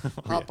these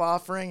Hop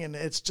Offering, and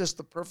it's just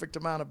the perfect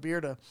amount of beer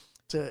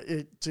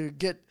to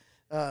get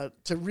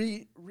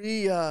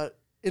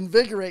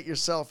invigorate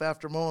yourself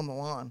after mowing the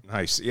lawn.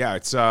 Nice. Yeah,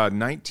 it's a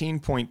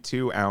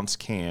 19.2 ounce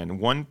can,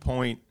 1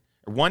 pint,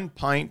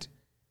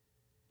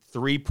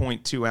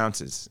 3.2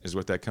 ounces is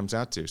what that comes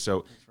out to.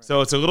 So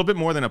it's a little bit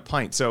more than a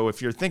pint. So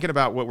if you're thinking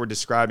about what we're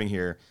describing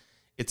here,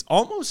 it's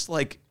almost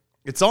like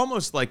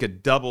a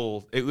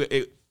double.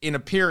 In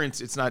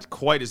appearance, it's not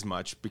quite as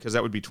much because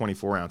that would be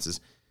 24 ounces.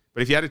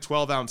 But if you had a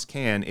 12-ounce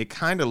can, it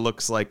kind of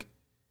looks like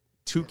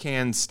two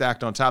cans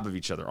stacked on top of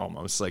each other,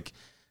 almost like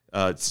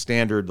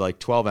standard like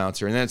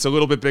 12-ouncer, and then it's a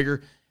little bit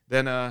bigger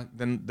than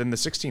the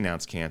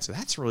 16-ounce can. So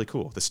that's really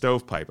cool. The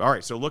stovepipe. All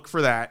right, so look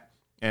for that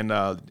And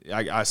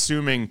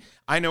assuming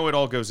I know it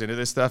all goes into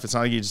this stuff. It's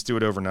not like you just do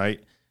it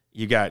overnight.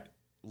 You got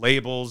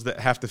labels that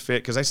have to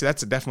fit, because I see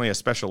that's definitely a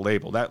special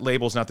label. That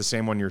label's not the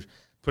same one you're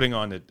putting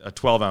on a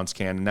 12-ounce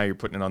can, and now you're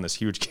putting it on this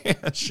huge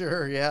can.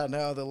 Sure, yeah,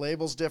 no, the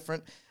label's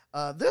different.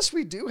 This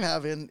we do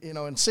have in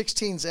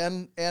 16s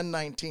and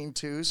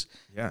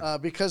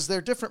 19.2s, because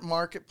they're different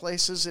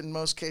marketplaces in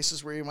most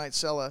cases where you might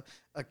sell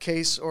a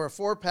case or a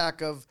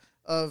 4-pack of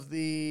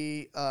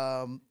the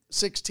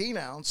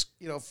 16-ounce,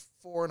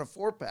 4 and a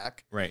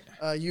 4-pack. Right.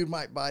 You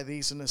might buy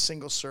these in a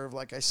single serve,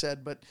 like I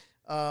said, but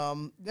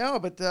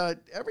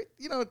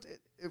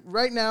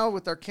right now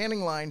with our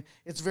canning line,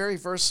 it's very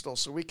versatile,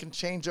 so we can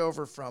change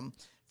over from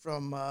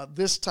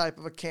this type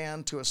of a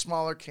can to a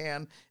smaller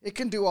can. It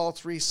can do all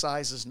 3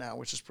 sizes now,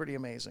 which is pretty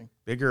amazing.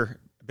 Bigger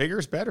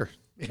is better.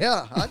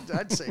 Yeah,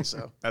 I'd say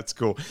so. That's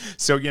cool.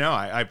 So,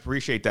 I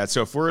appreciate that.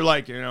 So if we're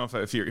like,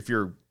 if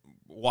you're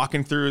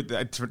walking through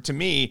that, to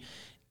me,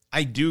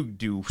 I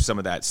do some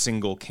of that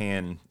single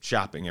can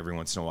shopping every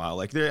once in a while.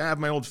 Like I have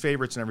my old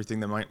favorites and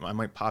everything that I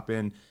might pop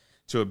in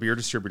to a beer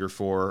distributor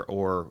for,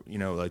 or,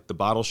 like the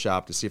bottle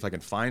shop to see if I can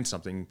find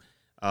something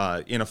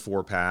in a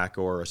 4-pack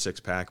or a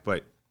 6-pack.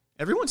 But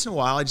every once in a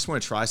while, I just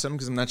want to try something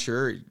because I'm not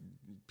sure. It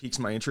piques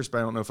my interest, but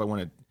I don't know if I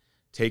want to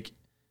take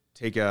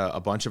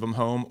a bunch of them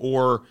home,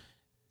 or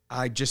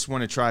I just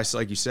want to try,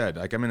 like you said,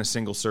 like I'm in a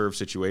single serve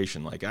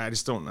situation. Like I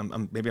just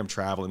don't, maybe I'm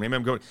traveling. Maybe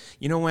I'm going,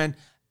 when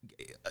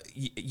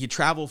you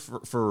travel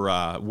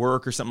for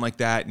work or something like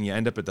that, and you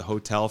end up at the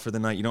hotel for the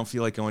night, you don't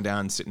feel like going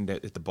down and sitting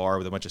at the bar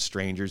with a bunch of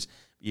strangers.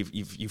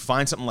 You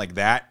find something like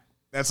that,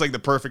 that's like the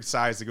perfect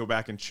size to go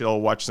back and chill,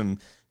 watch some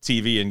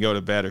TV, and go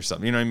to bed or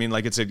something. You know what I mean?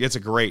 Like it's a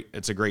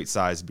great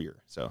size beer.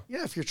 So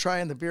yeah, if you're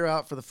trying the beer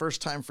out for the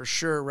first time, for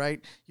sure,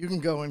 right? You can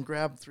go and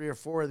grab 3 or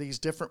 4 of these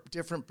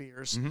different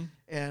beers,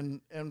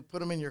 and put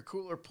them in your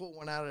cooler, pull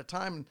one out at a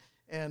time.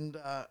 And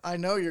I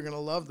know you're going to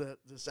love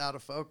this Out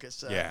of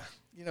Focus.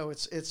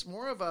 It's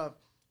more of a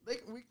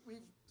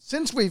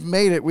since we've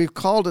made it, we've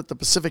called it the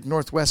Pacific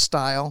Northwest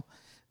style.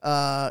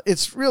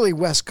 It's really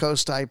West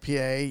Coast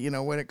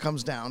IPA, when it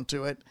comes down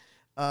to it.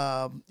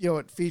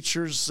 It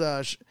features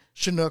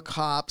Chinook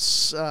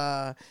hops,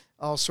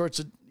 all sorts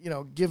of,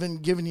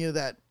 giving you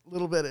that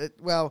little bit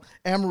of,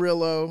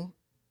 Amarillo,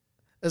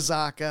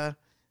 Azacca,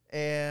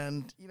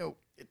 and,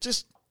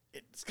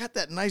 it's got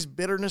that nice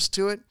bitterness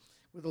to it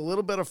with a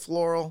little bit of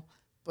floral,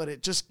 but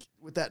it just,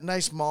 with that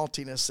nice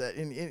maltiness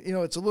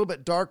it's a little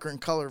bit darker in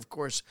color. Of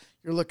course,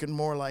 you're looking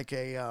more like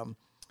I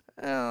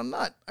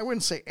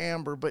wouldn't say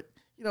amber, but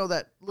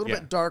that little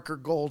bit darker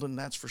golden,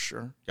 that's for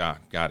sure. Yeah,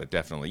 got it,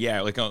 definitely.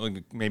 Yeah, like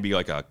maybe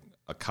like a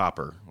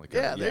copper.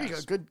 There you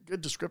go. Good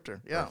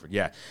descriptor. Yeah. Perfect.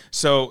 Yeah.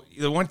 So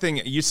the one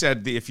thing you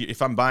said,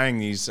 if I'm buying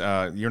these,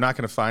 you're not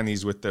going to find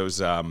these with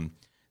those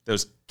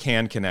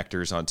can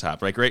connectors on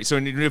top, right? So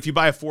if you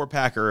buy a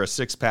 4-pack or a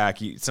 6-pack,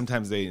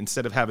 sometimes they,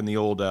 instead of having the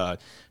old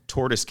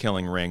tortoise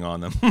killing ring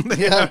on them,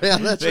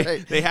 that's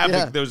right. They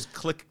have those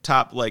click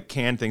top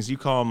can things. You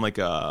call them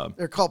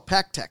they're called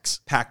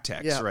Pack-Tex.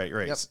 Pack-Tex, right.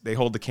 Yep. They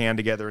hold the can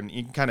together, and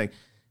you can kind of,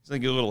 it's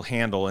like a little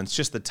handle, and it's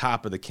just the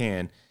top of the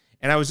can.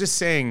 And I was just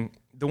saying,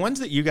 the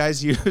ones that you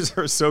guys use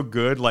are so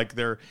good, like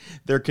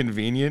they're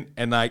convenient,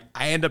 and I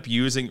end up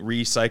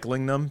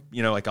recycling them.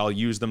 Like I'll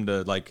use them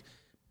to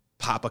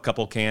pop a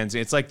couple cans.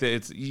 It's like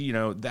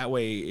that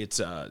way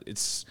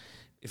it's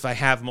if I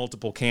have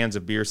multiple cans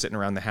of beer sitting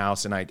around the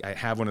house and I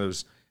have one of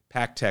those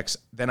Pack-Tex,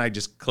 then I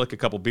just click a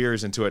couple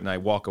beers into it and I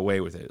walk away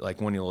with it,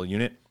 like one little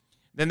unit.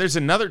 Then there's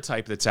another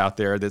type that's out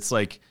there that's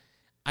like,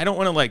 I don't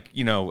want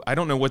to I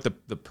don't know what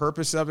the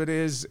purpose of it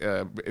is,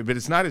 but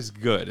it's not as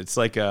good. It's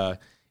like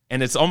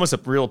and it's almost a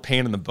real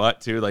pain in the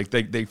butt too. Like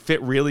they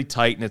fit really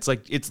tight, and it's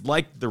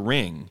like the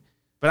ring.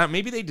 But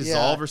maybe they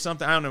dissolve or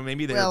something. I don't know.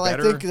 Maybe they're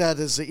better. I think that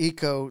is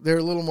they're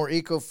a little more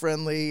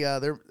eco-friendly.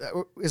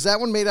 Is that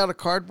one made out of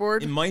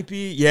cardboard? It might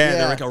be. Yeah,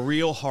 they're like a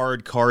real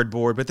hard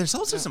cardboard, but there's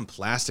also some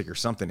plastic or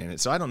something in it.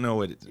 So I don't know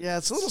what it is. Yeah,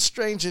 it's a little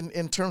strange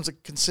in terms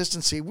of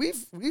consistency.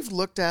 We've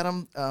looked at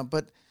them,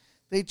 but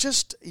they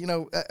just,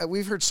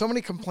 we've heard so many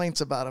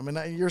complaints about them,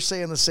 and you're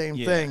saying the same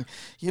thing.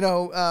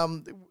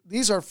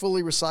 These are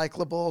fully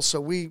recyclable,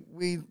 so we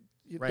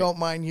don't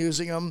mind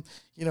using them.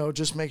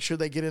 Just make sure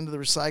they get into the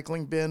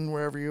recycling bin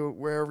wherever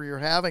you're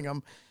having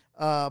them.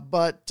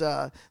 But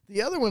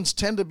the other ones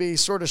tend to be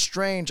sort of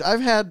strange.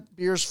 I've had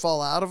beers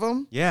fall out of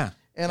them. Yeah.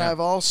 And I've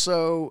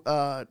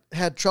also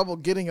had trouble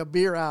getting a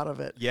beer out of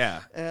it.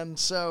 Yeah. And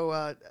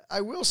so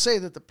I will say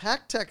that the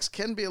Pack-Tex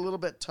can be a little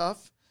bit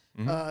tough,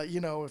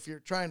 if you're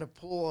trying to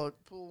pull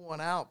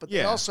one out. But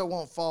they also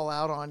won't fall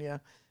out on you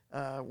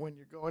when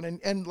you're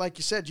going. And like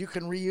you said, you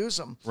can reuse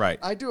them. Right.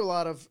 I do a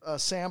lot of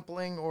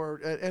sampling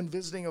and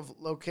visiting of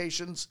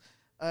locations,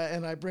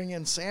 and I bring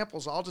in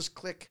samples. I'll just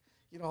click,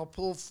 I'll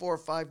pull 4 or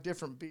 5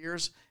 different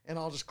beers, and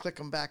I'll just click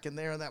them back in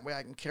there, and that way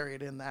I can carry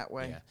it in that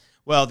way. Yeah.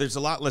 Well, there's a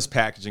lot less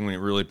packaging when it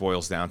really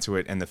boils down to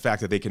it, and the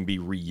fact that they can be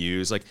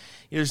reused.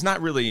 There's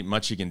not really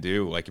much you can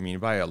do. You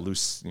buy a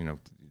loose,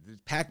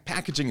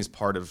 packaging is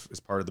part of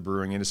the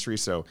brewing industry,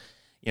 so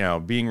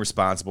being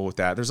responsible with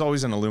that. There's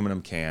always an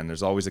aluminum can.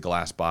 There's always a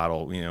glass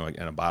bottle, and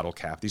a bottle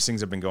cap. These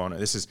things have been going on.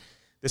 This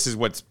is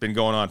what's been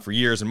going on for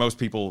years, and most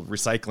people,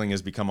 recycling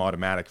has become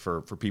automatic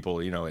for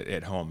people,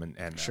 at home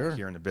and Sure.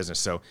 here in the business.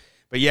 So,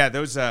 but yeah,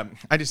 those,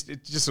 it's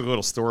just a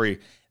little story.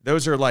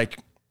 Those are like,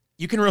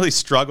 you can really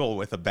struggle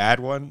with a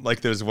bad one,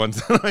 like those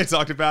ones that I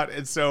talked about.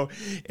 And so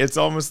it's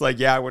almost like,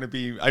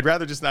 I'd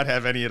rather just not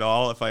have any at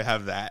all if I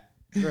have that.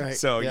 Right.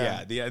 So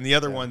the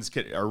other ones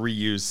are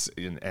reuse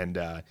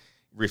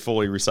and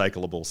fully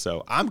recyclable.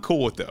 So I'm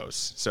cool with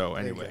those. So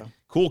anyway,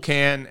 cool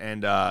can.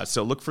 And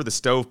so look for the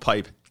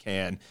stovepipe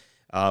can.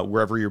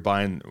 Wherever you're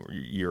buying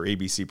your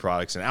ABC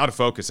products. And Out of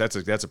Focus,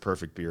 that's a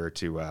perfect beer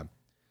to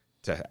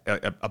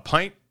a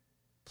pint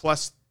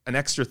plus an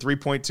extra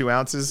 3.2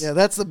 ounces. Yeah,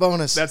 that's the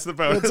bonus. That's the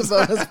bonus. That's the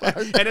bonus part.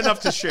 And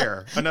enough to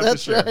share.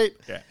 That's right.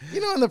 Yeah.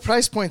 And the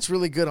price point's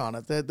really good on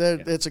it.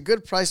 It's a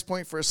good price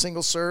point for a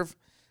single serve.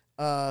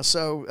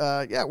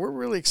 We're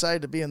really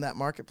excited to be in that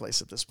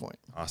marketplace at this point.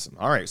 Awesome.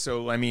 All right.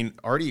 So,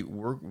 Artie,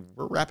 we're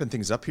wrapping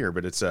things up here,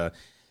 but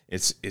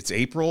it's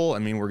April.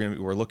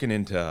 We're looking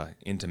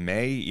into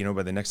May,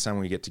 by the next time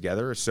we get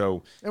together.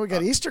 So and we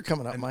got Easter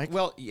coming up, Mike.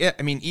 Well, yeah,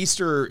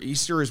 Easter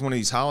is one of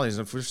these holidays.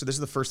 This is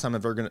the first time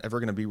I'm ever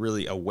going to be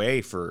really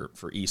away for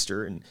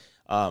Easter. And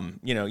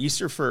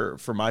Easter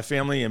for my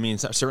family,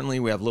 certainly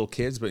we have little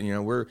kids, but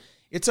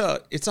it's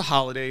a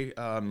holiday.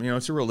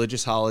 It's a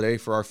religious holiday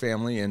for our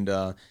family, and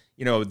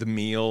the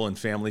meal and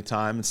family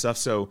time and stuff.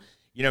 So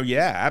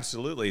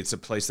absolutely. It's a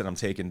place that I'm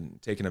taking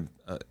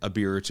a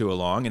beer or two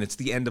along, and it's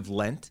the end of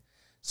Lent.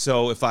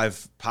 So if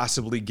I've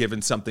possibly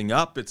given something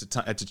up, it's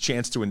a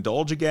chance to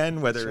indulge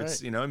again, whether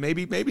That's it's, right.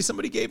 maybe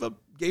somebody gave up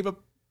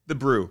the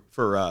brew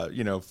for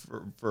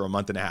a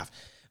month and a half.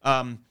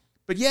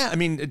 But yeah,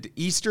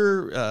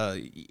 Easter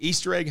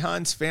egg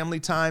hunts, family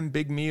time,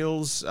 big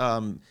meals,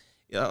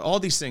 all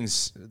these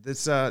things.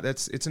 It's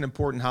an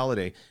important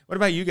holiday. What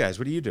about you guys?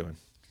 What are you doing?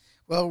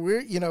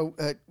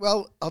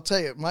 Well, I'll tell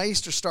you, my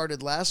Easter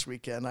started last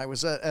weekend. I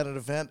was at an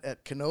event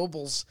at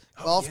Knobel's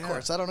golf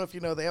course. I don't know if you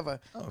know, they have a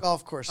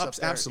golf course up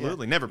there.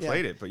 Absolutely. Never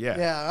played it, but yeah.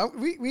 Yeah,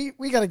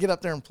 we got to get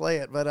up there and play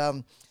it. But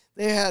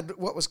they had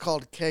what was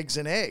called Kegs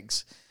and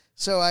Eggs.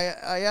 So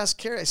I asked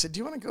Carrie, I said, do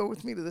you want to go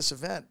with me to this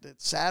event?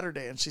 It's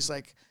Saturday. And she's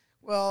like,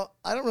 well,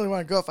 I don't really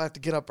want to go if I have to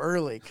get up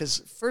early, because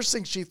first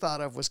thing she thought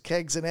of was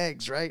kegs and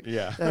eggs, right?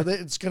 Yeah.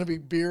 It's going to be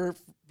beer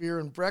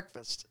and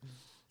breakfast.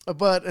 And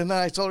then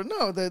I told her,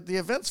 no, the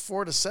event's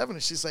 4 to 7.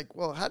 And she's like,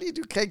 well, how do you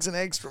do kegs and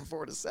eggs from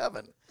 4 to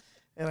 7?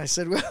 And I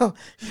said, well,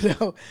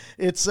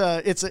 it's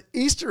an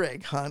Easter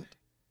egg hunt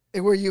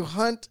where you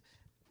hunt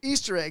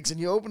Easter eggs, and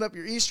you open up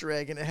your Easter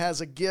egg, and it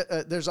has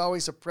there's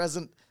always a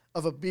present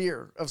of a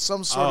beer, of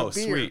some sort of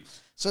beer. Sweet.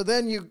 So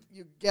then you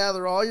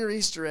gather all your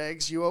Easter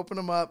eggs, you open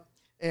them up,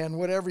 and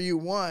whatever you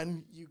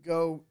won, you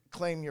go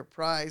claim your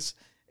prize.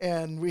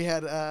 And we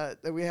had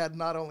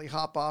not only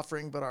Hop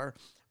Offering, but our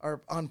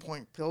On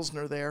Point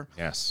Pilsner there.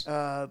 Yes.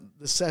 The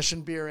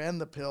session beer and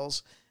the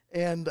pills.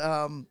 And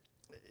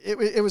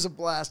it was a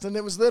blast. And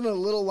it was then a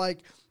little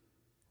like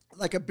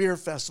a beer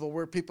festival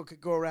where people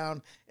could go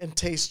around and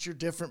taste your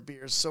different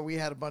beers. So we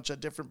had a bunch of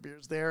different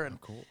beers there.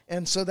 And cool.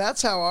 And so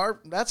that's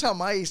how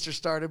my Easter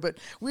started. But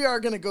we are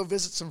going to go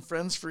visit some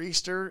friends for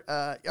Easter.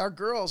 Our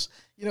girls,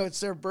 it's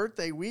their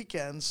birthday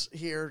weekends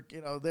here.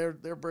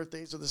 Their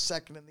birthdays are the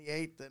 2nd and the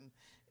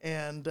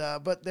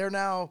 8th. But they're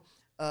now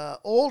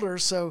older,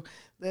 so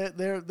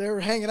they're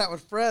hanging out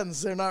with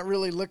friends. They're not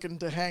really looking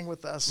to hang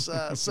with us.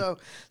 So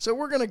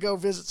we're going to go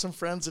visit some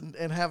friends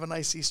and have a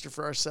nice Easter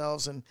for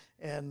ourselves,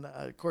 and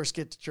of course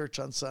get to church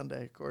on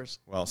Sunday. Of course.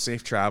 Well,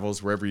 safe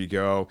travels wherever you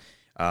go.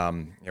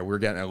 We're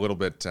getting a little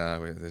bit.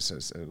 This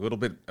is a little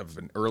bit of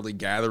an early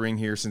gathering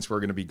here since we're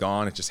going to be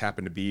gone. It just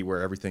happened to be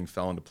where everything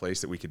fell into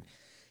place that we could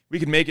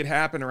make it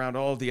happen around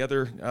all of the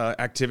other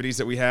activities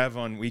that we have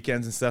on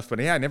weekends and stuff. But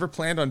yeah, I never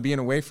planned on being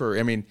away for.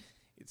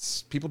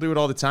 It's people do it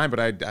all the time, but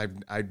I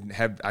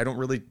don't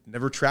really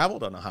never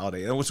traveled on a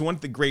holiday. And it was one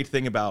great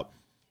thing about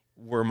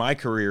where my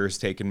career has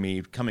taken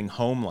me, coming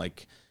home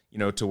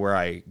to where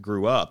I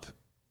grew up,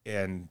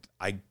 and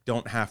I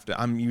don't have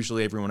to. I'm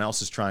usually everyone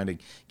else is trying to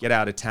get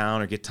out of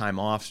town or get time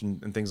off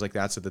and things like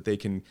that so that they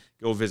can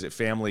go visit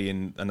family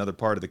in another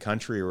part of the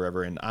country or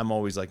wherever. And I'm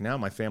always like, no,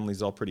 my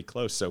family's all pretty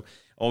close, so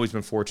always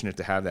been fortunate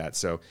to have that.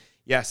 So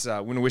yes, I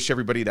want to wish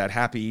everybody that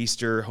happy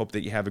Easter. Hope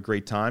that you have a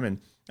great time.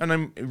 And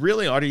I'm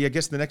really, Artie, I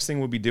guess the next thing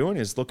we'll be doing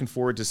is looking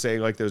forward to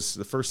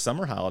the first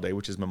summer holiday,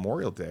 which is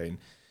Memorial Day.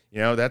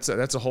 And, that's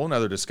a whole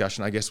nother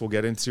discussion I guess we'll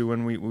get into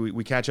when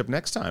we catch up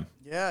next time.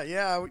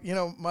 Yeah.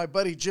 My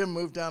buddy Jim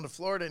moved down to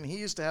Florida, and he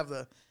used to have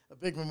a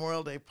big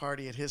Memorial Day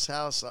party at his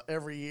house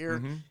every year.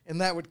 Mm-hmm.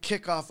 And that would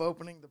kick off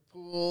opening the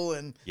pool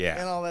and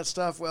all that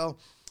stuff. Well,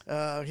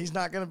 he's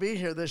not going to be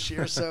here this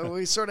year. So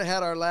we sort of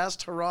had our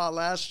last hurrah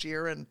last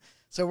year, and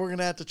so we're going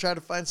to have to try to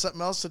find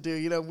something else to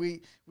do.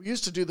 We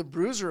used to do the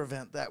Bruiser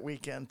event that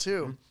weekend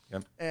too.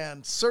 Yep.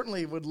 And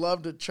certainly would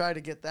love to try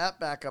to get that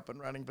back up and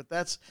running. But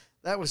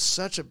that was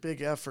such a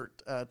big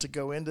effort to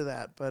go into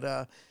that.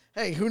 But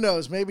hey, who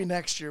knows? Maybe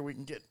next year we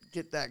can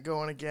get that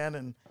going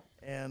again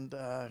and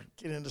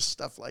get into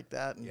stuff like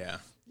that. And, Yeah.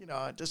 you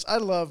know, I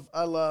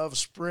love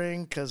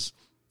spring because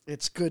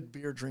it's good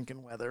beer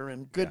drinking weather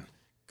and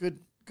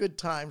good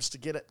times to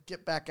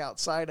get back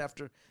outside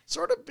after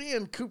sort of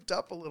being cooped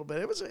up a little bit.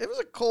 It was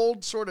a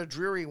cold, sort of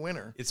dreary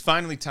winter. It's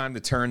finally time to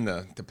turn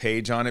the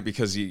page on it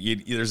because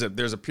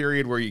there's a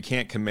period where you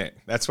can't commit.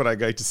 That's what I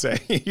like to say.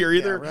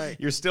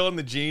 You're still in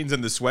the jeans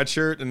and the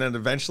sweatshirt, and then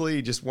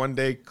eventually just one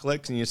day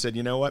clicks and you said,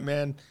 you know what,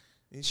 man?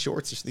 These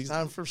shorts,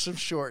 time for some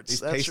shorts.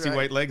 These That's pasty right.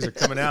 white legs are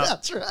coming out.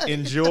 That's right.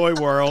 Enjoy,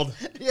 world.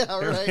 Yeah,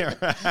 right.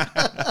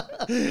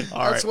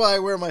 That's why I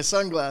wear my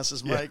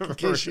sunglasses, Mike, in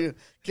case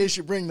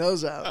you bring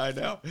those out. I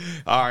know.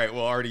 All right.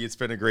 Well, Artie, it's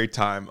been a great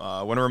time.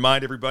 I want to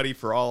remind everybody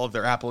for all of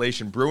their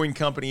Appalachian Brewing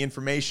Company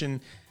information,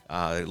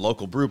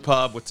 local brew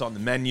pub, what's on the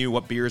menu,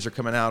 what beers are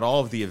coming out, all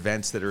of the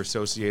events that are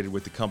associated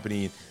with the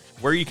company,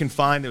 where you can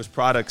find those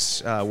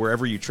products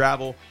wherever you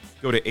travel.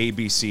 Go to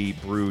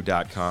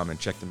abcbrew.com and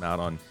check them out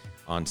on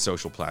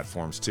social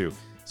platforms too.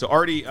 So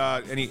Artie,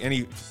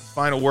 any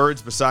final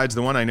words besides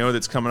the one I know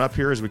that's coming up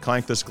here as we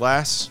clank this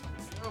glass?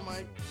 Oh,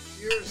 Mike.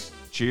 Cheers.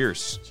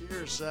 Cheers.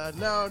 Cheers.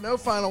 No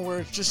final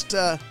words. Just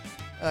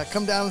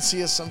come down and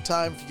see us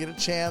sometime if you get a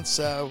chance.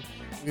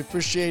 We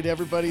appreciate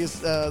everybody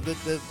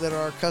that are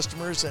our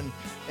customers,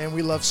 and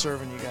we love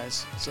serving you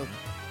guys. So,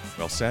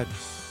 well said.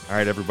 All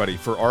right, everybody.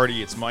 For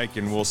Artie, it's Mike,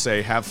 and we'll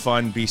say have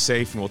fun, be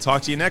safe, and we'll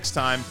talk to you next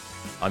time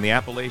on the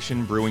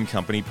Appalachian Brewing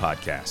Company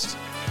podcast.